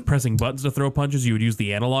that. instead of pressing buttons to throw punches, you would use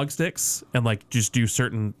the analog sticks and like just do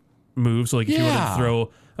certain moves. So like if you wanted to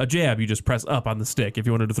throw a jab, you just press up on the stick. If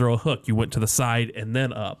you wanted to throw a hook, you went to the side and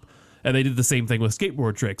then up. And they did the same thing with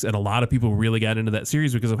skateboard tricks. And a lot of people really got into that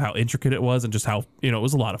series because of how intricate it was and just how, it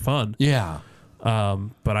was a lot of fun. Yeah.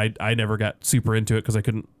 But I never got super into it because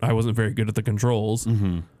I wasn't very good at the controls.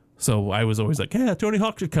 So I was always like, yeah, Tony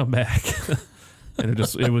Hawk should come back. and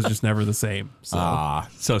it was just never the same. So.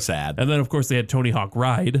 So sad. And then, of course, they had Tony Hawk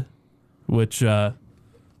Ride, which you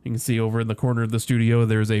can see over in the corner of the studio.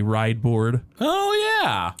 There's a ride board. Oh,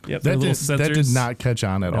 yeah. Yep, That little did sensors. not catch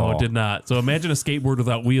on at all. No, it did not. So imagine a skateboard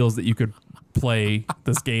without wheels that you could play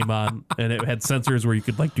this game on, and it had sensors where you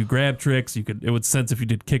could like do grab tricks. It would sense if you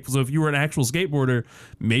did kick. So if you were an actual skateboarder,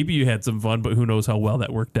 maybe you had some fun, but who knows how well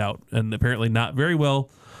that worked out? And apparently not very well,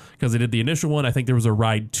 because they did the initial one. I think there was a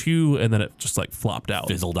Ride 2, and then it just like flopped out.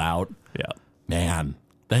 Fizzled out. Yeah. Man.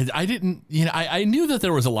 I didn't, I knew that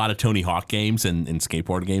there was a lot of Tony Hawk games and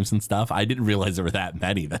skateboard games and stuff. I didn't realize there were that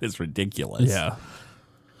many. That is ridiculous. Yeah.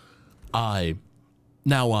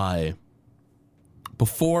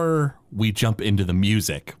 Before we jump into the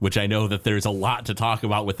music, which I know that there's a lot to talk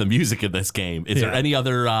about with the music in this game, is there any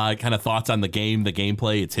other kind of thoughts on the game, the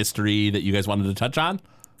gameplay, its history that you guys wanted to touch on?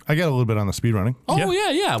 I got a little bit on the speedrunning. Oh,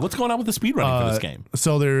 yeah. What's going on with the speedrunning for this game?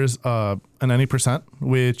 So there's an any percent,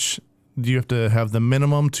 which you have to have the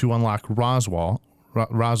minimum to unlock Roswell,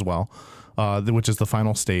 which is the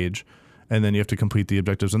final stage. And then you have to complete the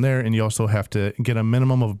objectives in there. And you also have to get a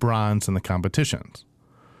minimum of bronze in the competitions.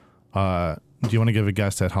 Do you want to give a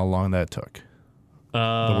guess at how long that took? The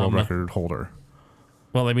world record holder.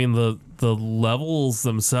 Well, I mean, the levels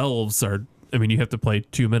themselves are, you have to play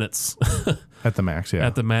 2 minutes. At the max, yeah.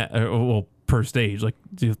 At the per stage, like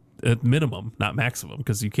at minimum, not maximum,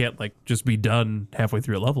 because you can't like just be done halfway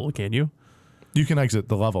through a level, can you? You can exit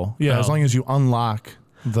the level. Yeah, as long as you unlock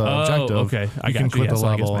the objective. Okay, you can quit the so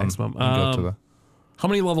I guess level and maximum. go to the... How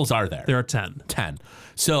many levels are there? There are 10. 10.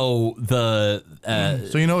 So So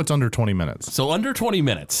it's under 20 minutes. So under 20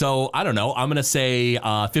 minutes. So I don't know. I'm going to say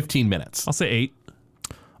 15 minutes. I'll say 8.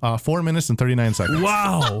 4 minutes and 39 seconds.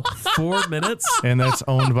 Wow, 4 minutes? And that's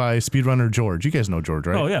owned by speedrunner George. You guys know George,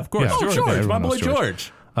 right? Oh, yeah, of course. Oh, George, everyone my knows boy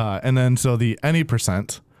George. And then so the any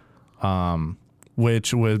percent,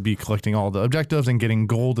 which would be collecting all the objectives and getting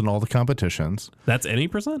gold in all the competitions. That's any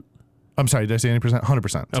percent? I'm sorry, did I say any percent?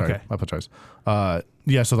 100%. Sorry, Okay. I apologize.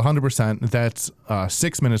 So the 100%, that's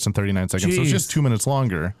 6 minutes and 39 seconds. So it's Jeez. just 2 minutes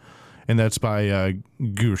longer. And that's by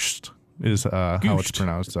Gusht is how it's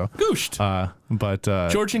pronounced. So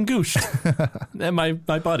Gooshed. George and Gooshed. And my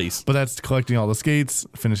buddies. But that's collecting all the skates,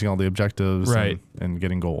 finishing all the objectives, Right. and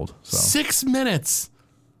getting gold. So 6 minutes.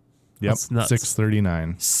 yep, That's nuts.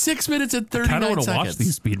 6:39. 6 minutes and 39 kind of want seconds. to watch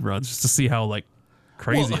these speed runs just to see how like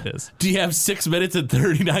crazy it is. Do you have 6 minutes and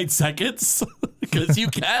 39 seconds? Because you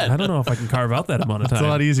can. I don't know if I can carve out that amount of time. It's a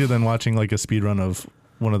lot easier than watching like a speed run of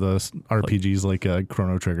one of the RPGs like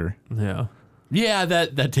Chrono Trigger. Yeah. Yeah,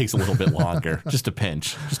 that takes a little bit longer. Just a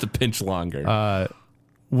pinch longer.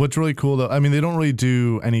 What's really cool though, they don't really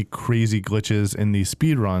do any crazy glitches in these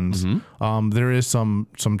speed runs. There is some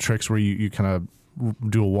tricks where you kind of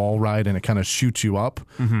do a wall ride and it kind of shoots you up.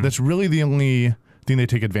 That's really the only thing they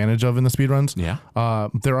take advantage of in the speed runs. Yeah.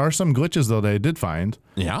 There are some glitches though that I did find.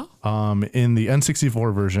 Yeah. In the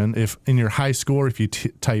N64 version, if in your high score, if you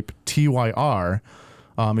type TYR,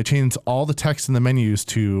 it changes all the text in the menus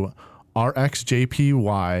to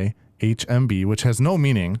RXJPY HMB, which has no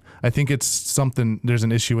meaning. I think it's something, there's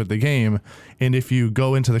an issue with the game, and if you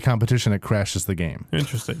go into the competition, it crashes the game.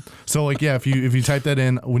 Interesting. So like, yeah, if you type that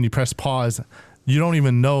in, when you press pause, you don't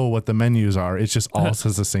even know what the menus are. It's just all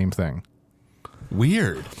says the same thing.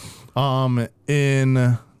 Weird. What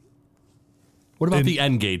about the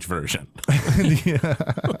N-Gage version?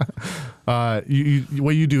 What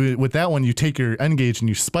you do with that one, you take your N-Gage and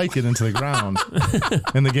you spike it into the ground,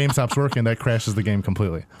 and the game stops working. That crashes the game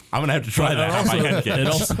completely. I'm gonna have to try that on my N-Gage. It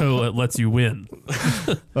also lets you win.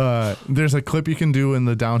 There's a clip you can do in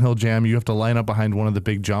the downhill jam. You have to line up behind one of the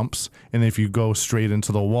big jumps, and if you go straight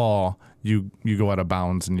into the wall, you go out of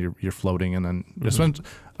bounds and you're floating. And then,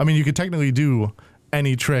 you could technically do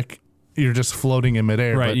any trick. You're just floating in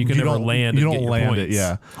midair, Right, but you can never don't land. You and don't get your land points. it,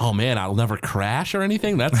 yeah. Oh man, I'll never crash or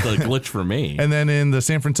anything. That's the glitch for me. And then in the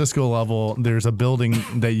San Francisco level, there's a building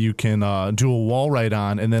that you can do a wall ride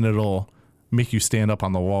on, and then it'll make you stand up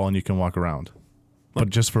on the wall and you can walk around. But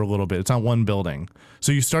just for a little bit. It's on one building.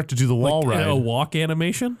 So you start to do the wall ride. A walk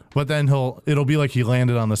animation? But then it'll be like he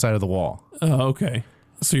landed on the side of the wall. Oh, okay.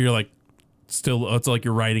 So you're like still, it's like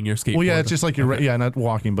you're riding your skateboard. Well, yeah, it's just like you're not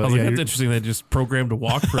walking, but I was like, yeah, that's interesting. They just programmed to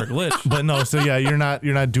walk for a glitch. but no, so yeah, you're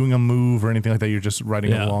not doing a move or anything like that. You're just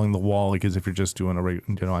riding Yeah. along the wall, like as if you're just doing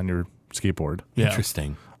on your skateboard. Yeah.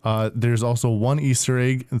 Interesting. There's also one Easter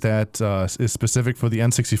egg that is specific for the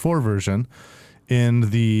N64 version in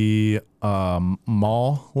the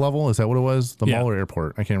mall level. Is that what it was? The mall or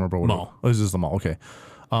airport? I can't remember what Mall. it was. This is the mall. Okay.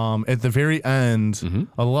 At the very end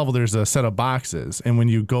of the level, there's a set of boxes. And when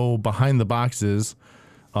you go behind the boxes,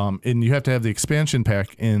 and you have to have the expansion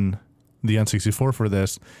pack in the N64 for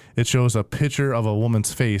this, it shows a picture of a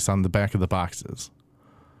woman's face on the back of the boxes,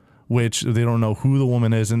 which they don't know who the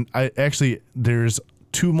woman is. And there's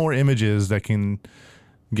 2 more images that can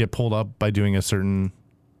get pulled up by doing a certain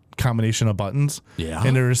combination of buttons. Yeah.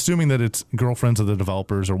 And they're assuming that it's girlfriends of the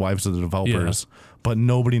developers or wives of the developers, but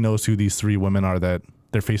nobody knows who these 3 women are that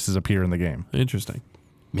their faces appear in the game. Interesting.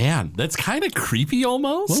 Man, that's kind of creepy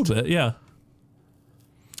almost. A little bit, yeah.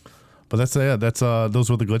 But that's those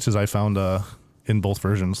were the glitches I found in both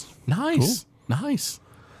versions. Nice. Cool. Nice.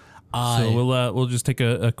 So we'll just take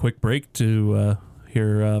a quick break to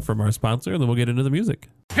hear from our sponsor, and then we'll get into the music.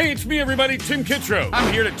 Hey, it's me, everybody, Tim Kittredge.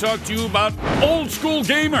 I'm here to talk to you about Old School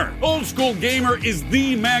Gamer. Old School Gamer is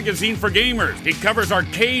the magazine for gamers. It covers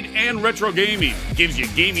arcade and retro gaming, gives you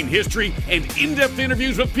gaming history and in-depth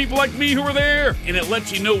interviews with people like me who are there, and it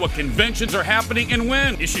lets you know what conventions are happening and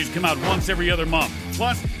when. Issues come out once every other month.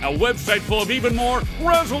 Plus, a website full of even more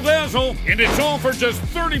razzle-dazzle, and it's all for just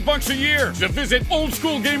 $30 a year. So visit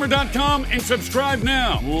oldschoolgamer.com and subscribe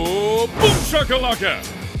now. Whoa, boom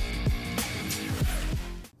shakalaka!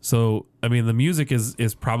 So, I mean, the music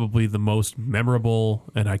is probably the most memorable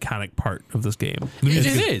and iconic part of this game. It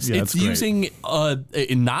is. Yeah, it's using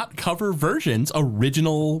not cover versions,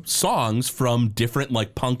 original songs from different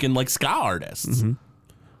like punk and like ska artists.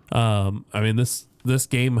 Mm-hmm. I mean, this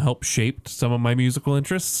game helped shape some of my musical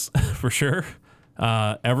interests for sure.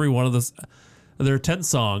 Every one of those, there are 10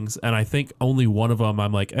 songs, and I think only one of them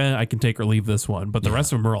I'm like, I can take or leave this one, but the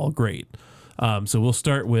rest of them are all great. So we'll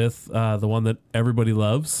start with the one that everybody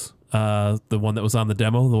loves, the one that was on the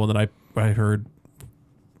demo, the one that I heard.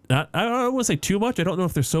 I don't want to say too much. I don't know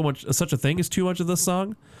if there's such a thing as too much of this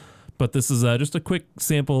song, but this is just a quick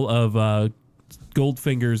sample of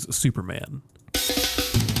Goldfinger's Superman.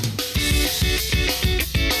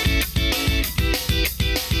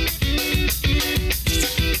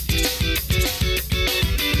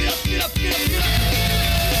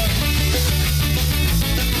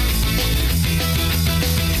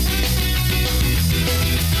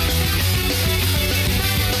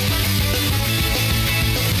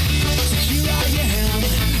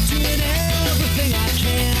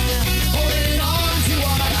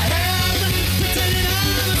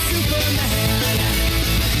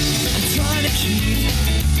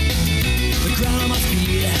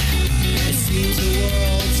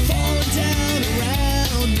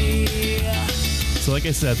 So like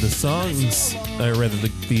I said, the songs, or rather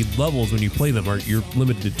the levels when you play them, you're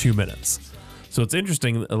limited to 2 minutes. So it's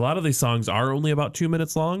interesting, a lot of these songs are only about 2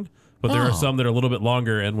 minutes long, but there are some that are a little bit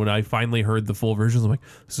longer, and when I finally heard the full versions, I'm like,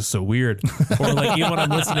 this is so weird. Or like even when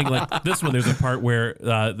I'm listening, like this one, there's a part where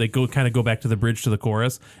they go back to the bridge to the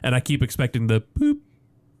chorus, and I keep expecting the boop,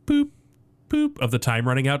 boop, boop of the time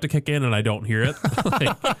running out to kick in, and I don't hear it.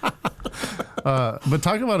 But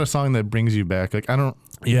talk about a song that brings you back. Like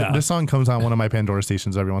this song comes on one of my Pandora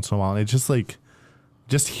stations every once in a while, and it's just like,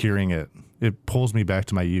 just hearing it pulls me back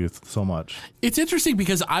to my youth so much. It's interesting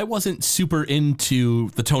because I wasn't super into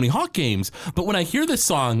the Tony Hawk games, but when I hear this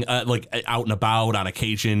song, like out and about on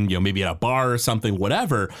occasion, maybe at a bar or something,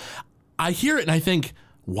 whatever, I hear it and I think,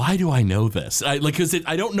 why do I know this? Because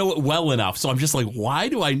I don't know it well enough. So I'm just like, why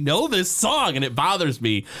do I know this song? And it bothers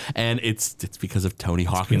me. And it's because of Tony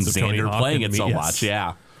Hawk and Xander playing it so much.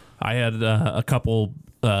 Yeah. I had a couple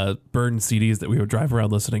burned CDs that we would drive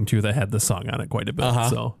around listening to that had this song on it quite a bit.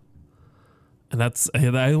 So,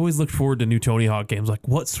 and I always look forward to new Tony Hawk games. Like,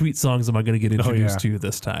 what sweet songs am I going to get introduced to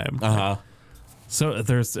this time? So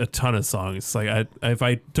there's a ton of songs. Like if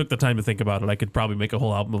I took the time to think about it, I could probably make a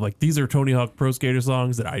whole album of like, these are Tony Hawk Pro Skater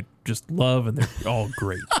songs that I just love, and they're all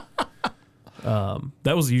great.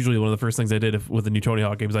 That was usually one of the first things I did with the new Tony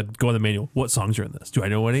Hawk games. I'd go in the manual. What songs are in this? Do I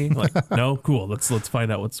know any? Like, no, cool. Let's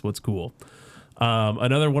find out what's cool.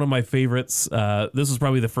 Another one of my favorites. This was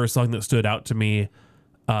probably the first song that stood out to me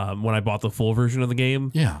when I bought the full version of the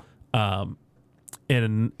game. Yeah.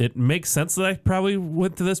 And it makes sense that I probably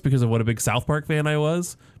went to this because of what a big South Park fan I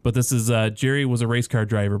was. But this is Jerry Was a Race Car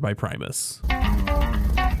Driver by Primus.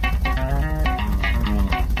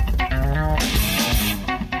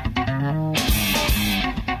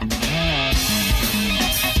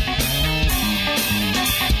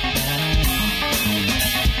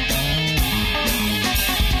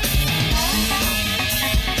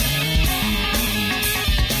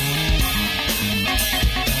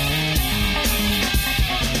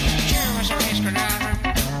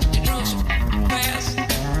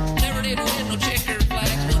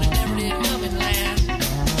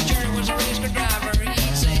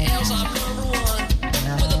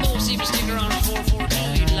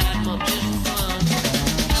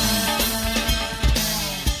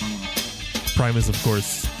 Primus, of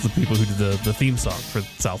course, the people who did the theme song for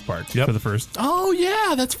South Park for the first. Oh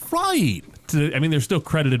yeah, that's right. I mean, they're still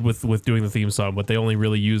credited with doing the theme song, but they only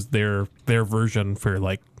really used their version for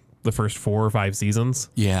like the first 4 or 5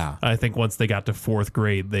 seasons. Yeah. I think once they got to 4th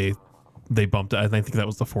grade, they bumped it. I think that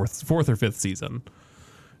was the fourth or 5th season,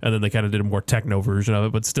 and then they kind of did a more techno version of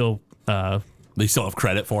it, but still, they still have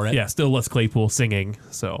credit for it. Yeah, still Les Claypool singing.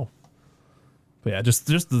 So, but yeah, just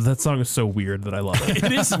that song is so weird that I love it.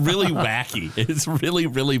 It is really wacky. It's really,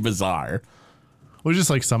 really bizarre. Well, just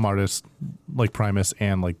like some artists like Primus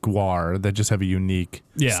and like Guar that just have a unique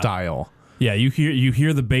style. Yeah, you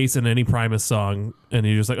hear the bass in any Primus song, and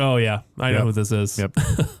you're just like, oh yeah, I know who this is. Yep.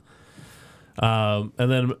 And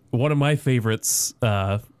then one of my favorites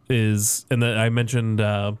is, and then I mentioned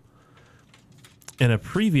in a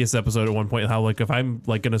previous episode at one point how like if I'm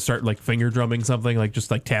like going to start like finger drumming something, like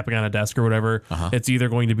just like tapping on a desk or whatever, it's either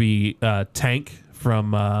going to be Tank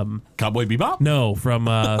from Cowboy Bebop? No, from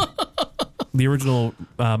the original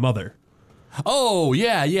Mother. Oh,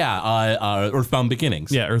 yeah. Earthbound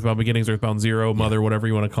Beginnings. Yeah, Earthbound Beginnings, Earthbound Zero, Mother, whatever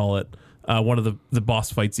you want to call it. One of the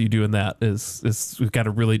boss fights you do in that is we've got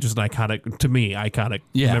a really just an iconic,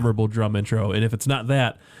 memorable drum intro. And if it's not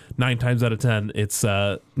that, 9 times out of 10, it's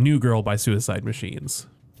New Girl by Suicide Machines.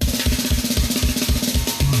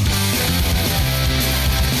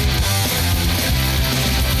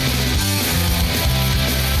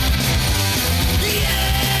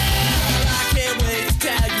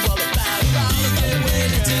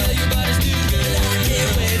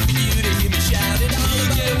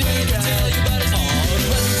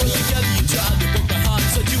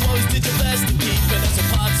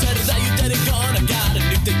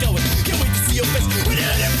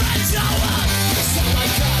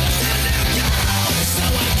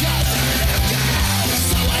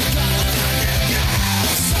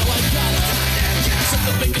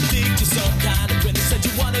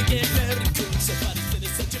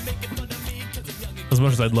 As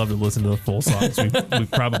much as I'd love to listen to the full songs, we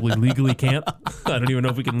probably legally can't. I don't even know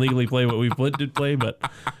if we can legally play what we did play, but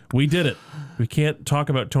we did it. We can't talk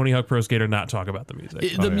about Tony Hawk Pro Skater, not talk about the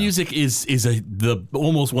music. The music is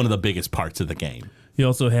almost one of the biggest parts of the game. He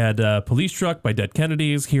also had Police Truck by Dead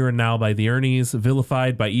Kennedys, Here and Now by The Ernies,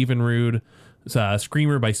 Vilified by Even Rude,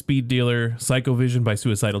 Screamer by Speed Dealer, Psychovision by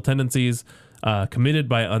Suicidal Tendencies, Committed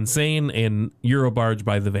by Unsane, and Eurobarge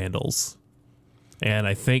by The Vandals. And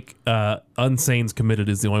I think Unsane's Committed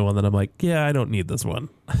is the only one that I'm like, yeah, I don't need this one.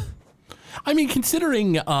 I mean,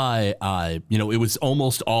 considering, it was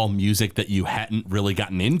almost all music that you hadn't really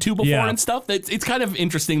gotten into before and stuff. It's kind of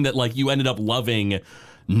interesting that like you ended up loving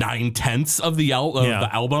 9/10 of the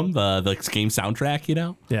album, the game soundtrack. You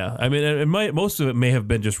know? Yeah, I mean, most of it may have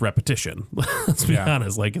been just repetition. Let's be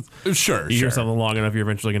honest. Like, it's, you hear something long enough, you're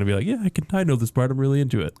eventually going to be like, yeah, I know this part. I'm really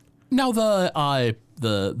into it. Now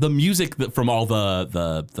the music that from all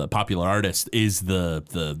the popular artists is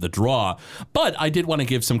the draw, but I did want to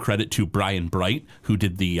give some credit to Brian Bright, who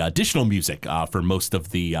did the additional music for most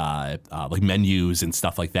of the like menus and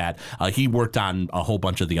stuff like that. He worked on a whole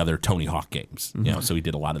bunch of the other Tony Hawk games, so he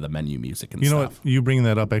did a lot of the menu music and stuff. You know what? You bringing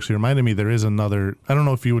that up actually reminded me there is another, I don't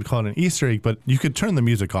know if you would call it an Easter egg, but you could turn the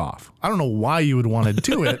music off. I don't know why you would want to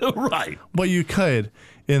do it. Right. But you could.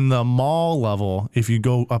 In the mall level, if you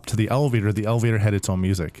go up to the elevator had its own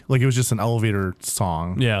music. Like it was just an elevator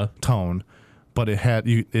song tone, but it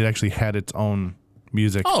actually had its own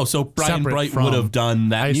music. Oh, so Brian Bright would have done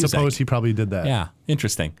that music. I suppose he probably did that. Yeah,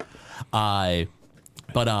 interesting. Did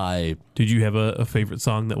you have a favorite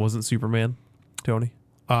song that wasn't Superman, Tony?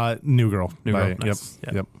 New Girl. New Girl. Nice.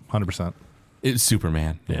 Yep, 100%. It's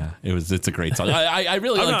Superman. Yeah, it's a great song. I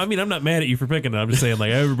really like. I'm not mad at you for picking it. I'm just saying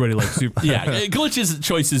like everybody likes Superman. Yeah, Glitch's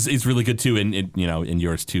choice is really good too, and in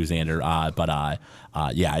yours too, Xander.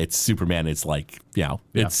 It's Superman. It's like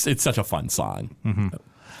it's such a fun song.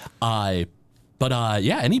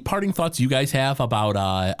 Any parting thoughts you guys have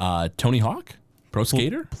about Tony Hawk Pro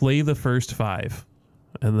Skater? Play the first 5.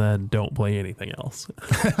 And then don't play anything else.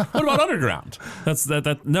 What about Underground? That's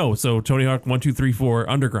that. No, so Tony Hawk 1, 2, 3, 4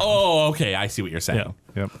 Underground. Oh, okay. I see what you're saying.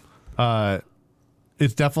 Yeah. Yep.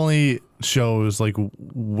 It definitely shows like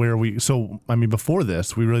where before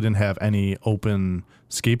this, we really didn't have any open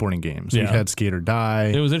skateboarding games. We had Skate or Die.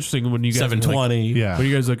 It was interesting when you guys 720. When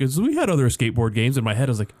you guys were like, so we had other skateboard games. In my head,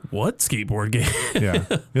 I was like, what skateboard game? Yeah.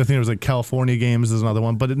 The other thing, there was like California games is another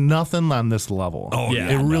one, but nothing on this level. Oh, yeah.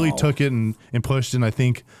 It really took it and pushed, and I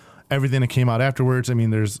think everything that came out afterwards, I mean,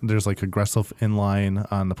 there's like Aggressive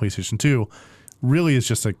Inline on the PlayStation 2. Really is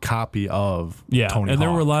just a copy of Tony Hawk. There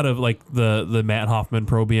were a lot of like the Matt Hoffman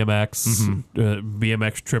Pro BMX,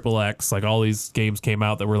 BMX Triple X, like all these games came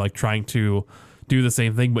out that were like trying to do the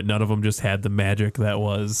same thing, but none of them just had the magic that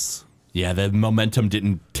was. Yeah, the momentum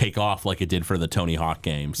didn't take off like it did for the Tony Hawk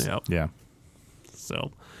games. Yep. Yeah.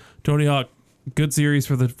 So, Tony Hawk, good series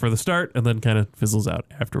for the start, and then kind of fizzles out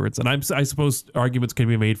afterwards. And I suppose arguments can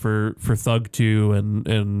be made for Thug 2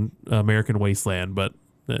 and American Wasteland, but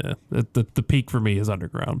the peak for me is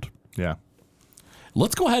Underground. Yeah.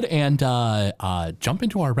 Let's go ahead and jump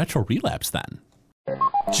into our Retro Relapse then.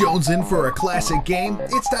 Jones in for a classic game?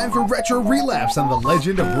 It's time for Retro Relapse on the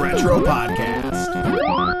Legend of Retro podcast.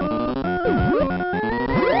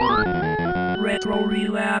 Retro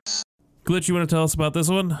Relapse. Glitch, you want to tell us about this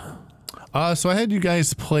one? So I had you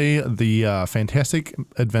guys play the Fantastic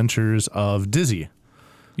Adventures of Dizzy,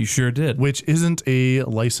 You sure did. which isn't a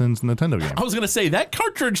licensed Nintendo game. I was going to say, that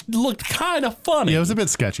cartridge looked kind of funny. Yeah, it was a bit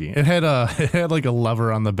sketchy. It had like a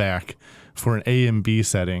lever on the back for an A and B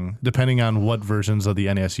setting, depending on what versions of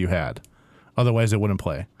the NES you had. Otherwise, it wouldn't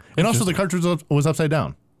play. And also, the cartridge was upside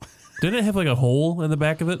down. Didn't it have like a hole in the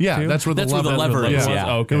back of it? Yeah, too? that's where the lever, lever is. Yeah.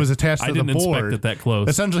 Yeah. Oh, okay. It was attached I to the didn't board. inspect it that close.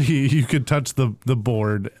 Essentially, you could touch the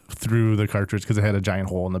board through the cartridge because it had a giant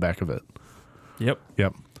hole in the back of it. Yep.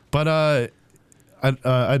 Yep. But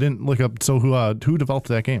I didn't look up. So who developed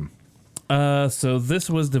that game? So this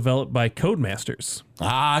was developed by Codemasters.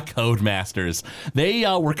 Codemasters. They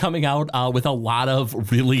were coming out with a lot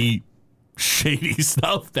of really shady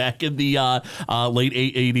stuff back in the late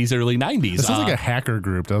 80s, early 90s. This sounds like a hacker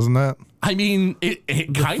group, doesn't that? I mean, it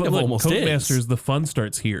kind of almost Codemasters, is. the fun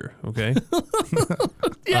starts here, okay?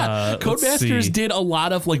 Yeah, let's see. Codemasters did a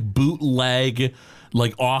lot of like bootleg,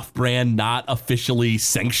 like off-brand, not officially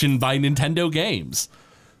sanctioned by Nintendo games.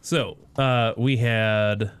 So we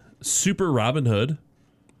had Super Robin Hood.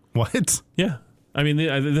 What? Yeah. I mean,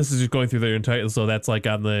 this is just going through their entire... So that's like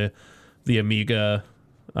on the Amiga.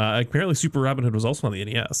 Apparently Super Robin Hood was also on the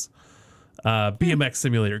NES. BMX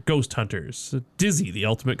Simulator, Ghost Hunters, Dizzy, the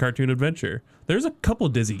Ultimate Cartoon Adventure. There's a couple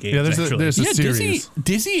Dizzy games, Yeah, there's a Yeah, series.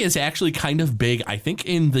 Dizzy is actually kind of big, I think,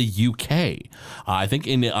 in the UK. I think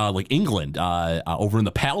in like England, over in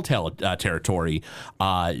the PAL territory,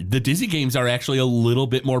 the Dizzy games are actually a little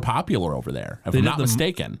bit more popular over there, if I'm not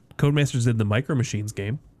mistaken. Codemasters did the Micro Machines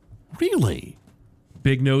game. Really?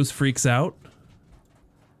 Big Nose Freaks Out.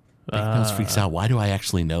 Big Nose Freaks Out. Why do I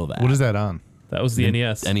actually know that? What is that on? That was the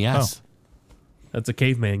NES. NES. That's a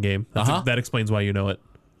caveman game. That explains why you know it.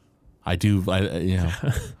 I do.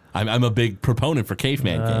 I'm a big proponent for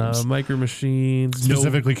caveman games. Micro Machines.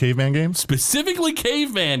 Specifically caveman games? Specifically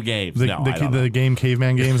caveman games. The game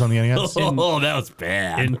caveman games on the NES? Oh, that was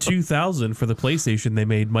bad. In 2000, for the PlayStation, they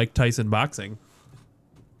made Mike Tyson Boxing.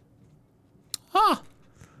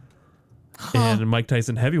 And Mike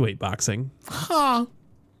Tyson Heavyweight Boxing.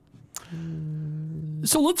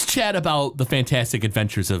 So let's chat about the Fantastic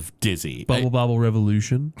Adventures of Dizzy. Bubble Bobble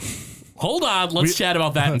Revolution. Hold on, let's chat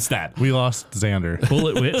about that instead. We lost Xander.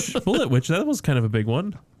 Bullet Witch. Bullet Witch, that was kind of a big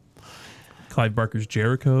one. Clive Barker's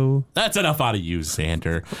Jericho. That's enough out of you,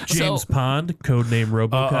 Xander. James Pond, codename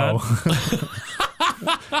Robocop.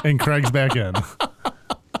 And Craig's back in.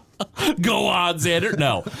 Go on, Xander.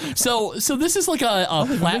 No. So this is like a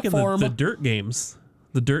platform. The dirt games.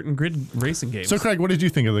 The dirt and grid racing games. So, Craig, what did you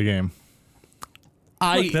think of the game?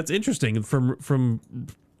 Look, that's interesting. From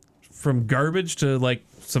garbage to like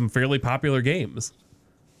some fairly popular games.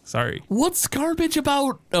 Sorry. What's garbage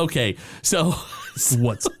about? Okay, so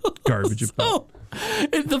what's garbage about?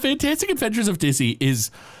 The Fantastic Adventures of Dizzy is,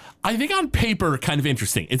 I think, on paper kind of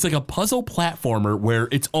interesting. It's like a puzzle platformer where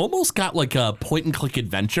it's almost got like a point and click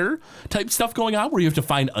adventure type stuff going on, where you have to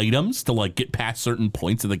find items to like get past certain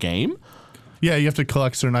points of the game. Yeah, you have to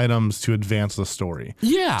collect certain items to advance the story.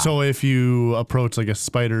 Yeah. So if you approach like a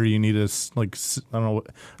spider, you need I don't know,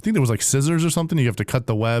 I think there was like scissors or something. You have to cut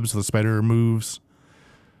the web so the spider moves.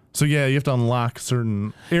 So yeah, you have to unlock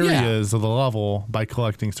certain areas of the level by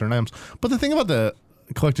collecting certain items. But the thing about the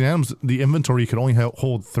collecting items, the inventory could only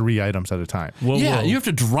hold 3 items at a time. Whoa. You have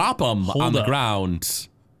to drop them on the up. ground.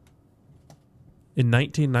 In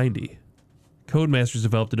 1990, Codemasters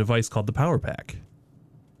developed a device called the Power Pack.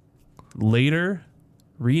 Later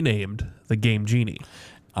renamed the Game Genie.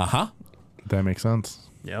 That makes sense.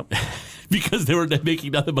 Yep. Because they were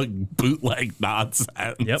making nothing but bootleg nonsense.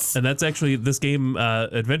 Yep. And that's actually, this game,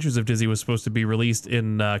 Adventures of Dizzy, was supposed to be released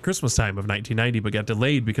in Christmas time of 1990, but got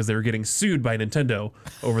delayed because they were getting sued by Nintendo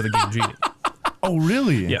over the Game Genie. Oh,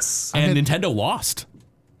 really? Yes. And Nintendo lost.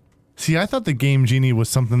 See, I thought the Game Genie was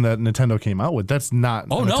something that Nintendo came out with. That's not.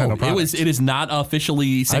 Oh a Nintendo no, product. it is not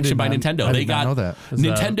officially sanctioned by Nintendo. I did not know that.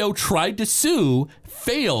 Nintendo tried to sue,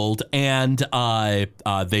 failed, and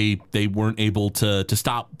they weren't able to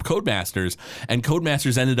stop Codemasters. And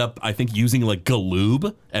Codemasters ended up, I think, using like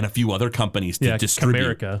Galoob and a few other companies to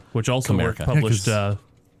distribute. Chimerica, which also published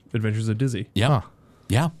Adventures of Dizzy. Yeah,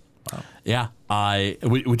 yeah. Yeah,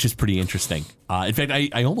 which is pretty interesting. In fact,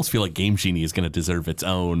 I almost feel like Game Genie is going to deserve its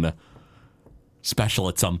own special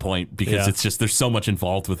at some point because it's just there's so much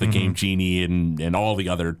involved with the Game Genie and all the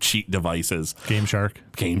other cheat devices. Game Shark,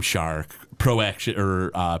 Pro Action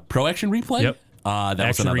Replay. Yep. That Action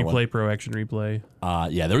was another Replay, one. Pro Action Replay.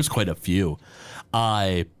 Yeah, there was quite a few.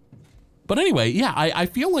 But anyway, yeah, I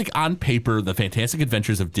feel like on paper, the Fantastic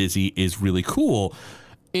Adventures of Dizzy is really cool.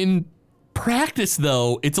 In practice,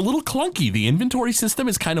 though, it's a little clunky. The inventory system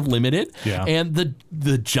is kind of limited, and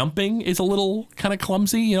the jumping is a little kind of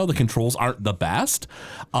clumsy. You know, the controls aren't the best.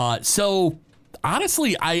 So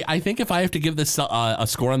honestly, I think if I have to give this a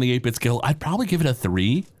score on the 8-bit scale, I'd probably give it a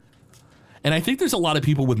 3. And I think there's a lot of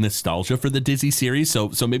people with nostalgia for the Dizzy series, so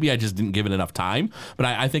maybe I just didn't give it enough time. But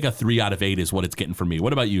I think a 3 out of 8 is what it's getting for me.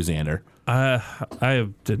 What about you, Xander? I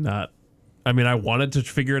did not. I mean, I wanted to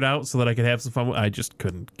figure it out so that I could have some fun. I just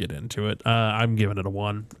couldn't get into it. I'm giving it a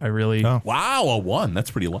 1. I really. Oh. Wow, a 1. That's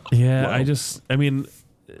pretty low. Yeah, Whoa. I mean,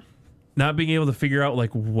 not being able to figure out like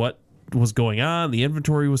what was going on. The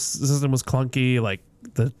inventory system was clunky. Like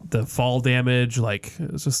the fall damage. Like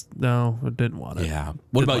it was just no, I didn't want it. Yeah.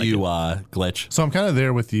 What about you, Glitch? So I'm kind of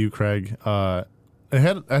there with you, Craig. I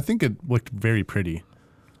think it looked very pretty.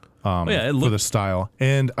 It looked for the style.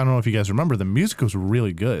 And I don't know if you guys remember, the music was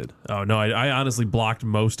really good. Oh no, I honestly blocked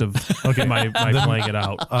most of my playing it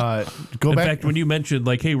out. In fact, when you mentioned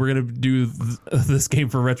like, hey, we're gonna do this game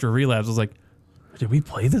for Retro Relapse, I was like, did we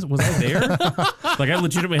play this? Was I there? Like I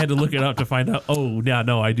legitimately had to look it up to find out. Oh yeah,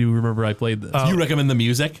 no, I do remember I played this. You recommend the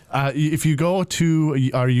music? If you go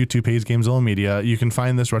to our YouTube page, Gamezilla Media, you can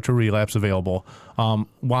find this Retro Relapse available.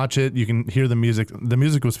 Watch it. You can hear the music. The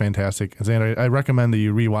music was fantastic. And I recommend that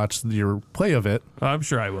you rewatch your play of it. I'm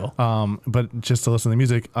sure I will. But just to listen to the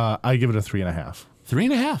music, I give it a 3.5.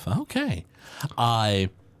 3.5. Okay.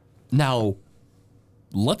 Now,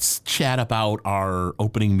 let's chat about our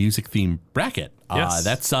opening music theme bracket. Yes.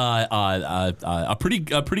 That's a pretty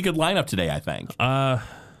good lineup today, I think. I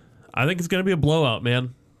think it's gonna be a blowout,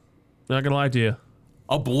 man. Not gonna lie to you.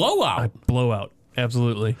 A blowout. Blowout.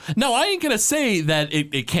 Absolutely. No, I ain't gonna say that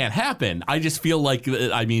it can't happen. I just feel like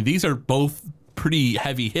these are both pretty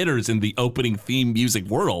heavy hitters in the opening theme music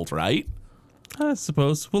world, right? I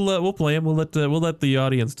suppose we'll play them. We'll let the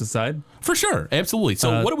audience decide. For sure, absolutely.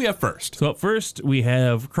 So what do we have first? So up first we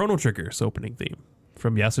have Chrono Trigger's opening theme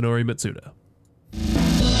from Yasunori Mitsuda.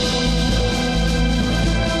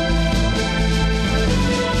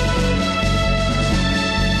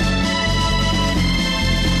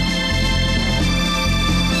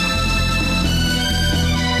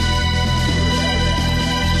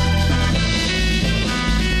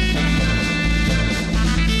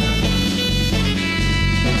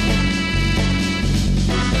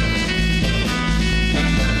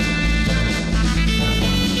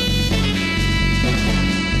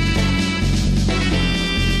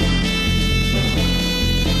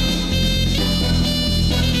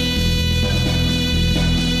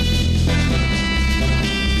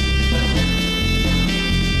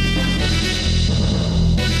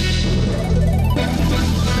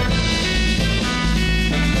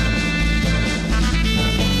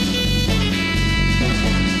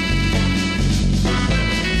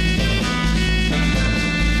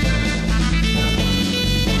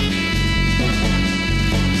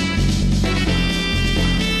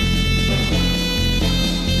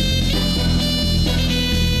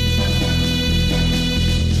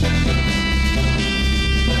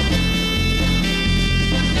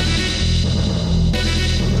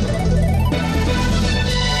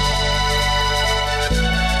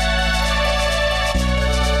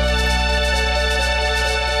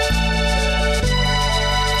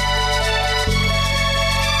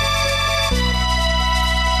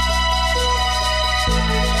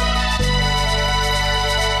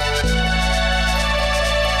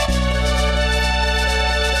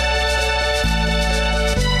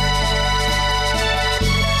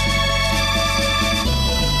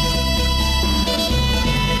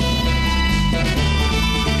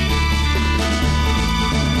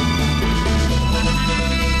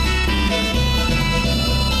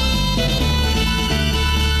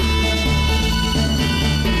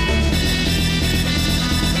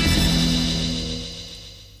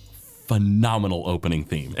 phenomenal opening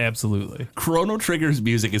theme. Absolutely. Chrono Trigger's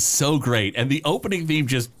music is so great, and the opening theme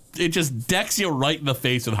just decks you right in the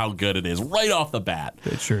face with how good it is right off the bat.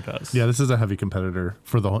 It sure does. Yeah, this is a heavy competitor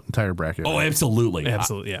for the entire bracket. Oh, absolutely.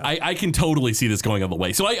 Absolutely, yeah. I can totally see this going on the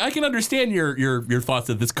way. So I can understand your thoughts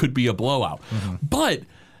that this could be a blowout. But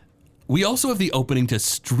we also have the opening to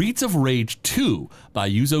Streets of Rage 2 by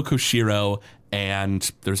Yuzo Koshiro,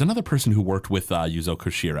 and there's another person who worked with Yuzo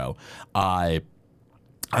Koshiro.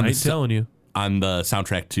 I'm telling you. On the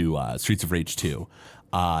soundtrack to Streets of Rage 2.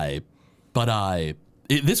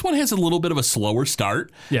 This one has a little bit of a slower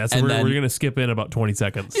start. Yeah, so we're going to skip in about 20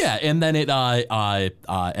 seconds. Yeah, and then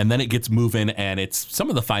it gets moving, and it's some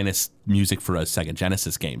of the finest music for a Sega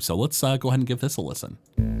Genesis game. So let's go ahead and give this a listen.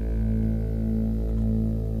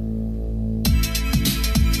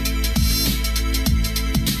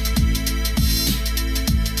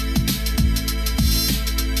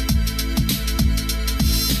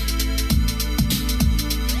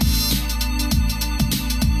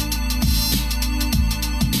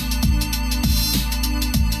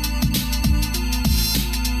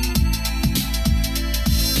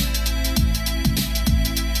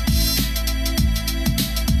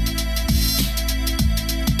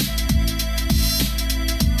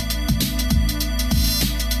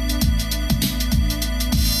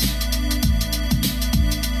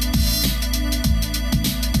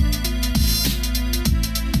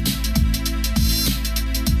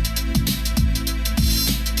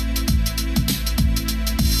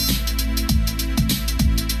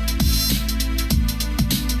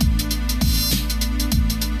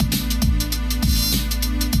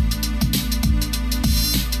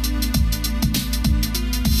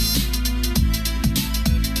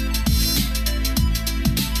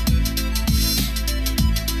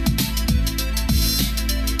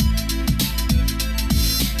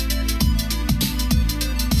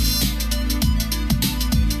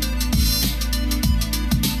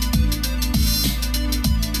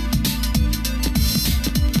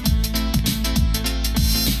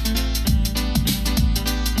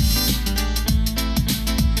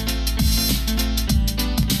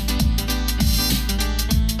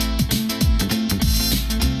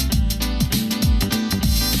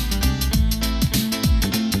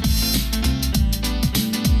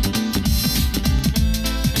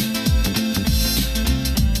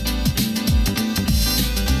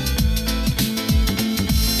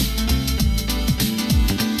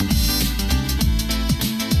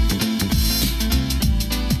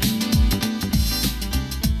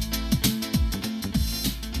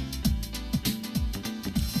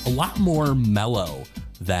 Lot more mellow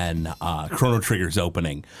than Chrono Trigger's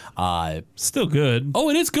opening. Still good.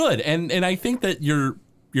 Oh, it is good, and I think that you're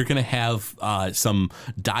gonna have some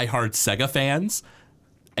diehard Sega fans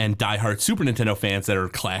and diehard Super Nintendo fans that are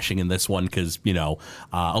clashing in this one because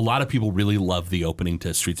a lot of people really love the opening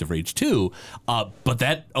to Streets of Rage 2, but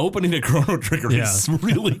that opening to Chrono Trigger is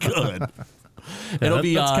really good.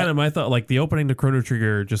 That's kind of my thought. Like the opening to Chrono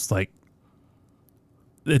Trigger, just like.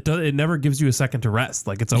 It never gives you a second to rest.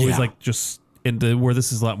 Like it's always like just into where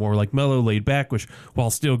this is a lot more like mellow, laid back, which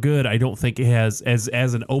while still good, I don't think it has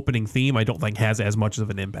as an opening theme. I don't think has as much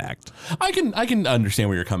of an impact. I can understand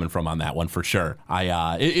where you're coming from on that one for sure.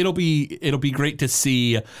 It'll be great to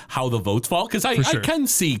see how the votes fall because I can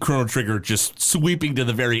see Chrono Trigger just sweeping to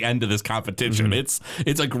the very end of this competition. Mm-hmm.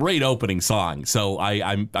 It's a great opening song, so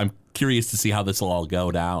I'm curious to see how this will all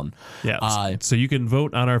go down. Yeah. So you can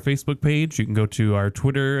vote on our Facebook page. You can go to our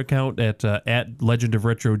Twitter account at Legend of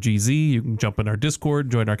Retro GZ. You can jump in our Discord,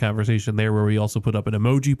 join our conversation there, where we also put up an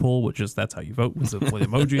emoji poll, which is that's how you vote with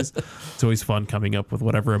emojis. It's always fun coming up with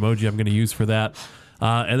whatever emoji I'm going to use for that.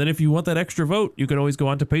 And then if you want that extra vote, you can always go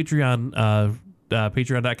on to Patreon.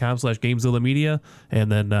 Patreon.com/GameZillaMedia,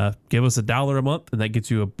 and then give us $1 a month, and that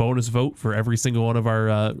gets you a bonus vote for every single one of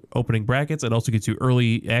our opening brackets. It also gets you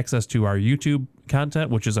early access to our YouTube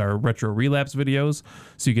content, which is our Retro Relapse videos.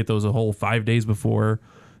 So you get those a whole 5 days before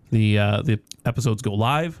the episodes go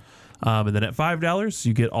live. And then at $5,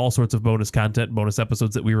 you get all sorts of bonus content, bonus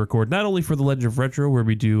episodes that we record, not only for the Legend of Retro, where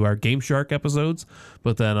we do our Game Shark episodes,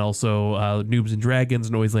 but then also Noobs and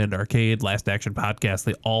Dragons, Noiseland Arcade, Last Action Podcast.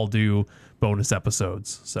 They all do bonus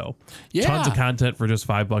episodes. So tons of content for just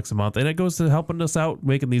 $5 a month. And it goes to helping us out,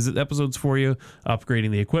 making these episodes for you, upgrading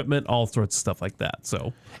the equipment, all sorts of stuff like that.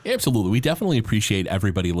 So absolutely. We definitely appreciate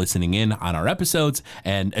everybody listening in on our episodes,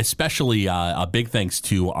 and especially a big thanks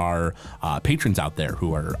to our patrons out there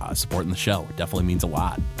who are supporting the show. It definitely means a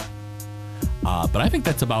lot. But I think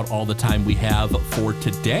that's about all the time we have for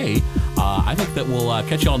today. I think that we'll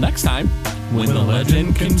catch you all next time when the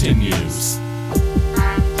legend continues.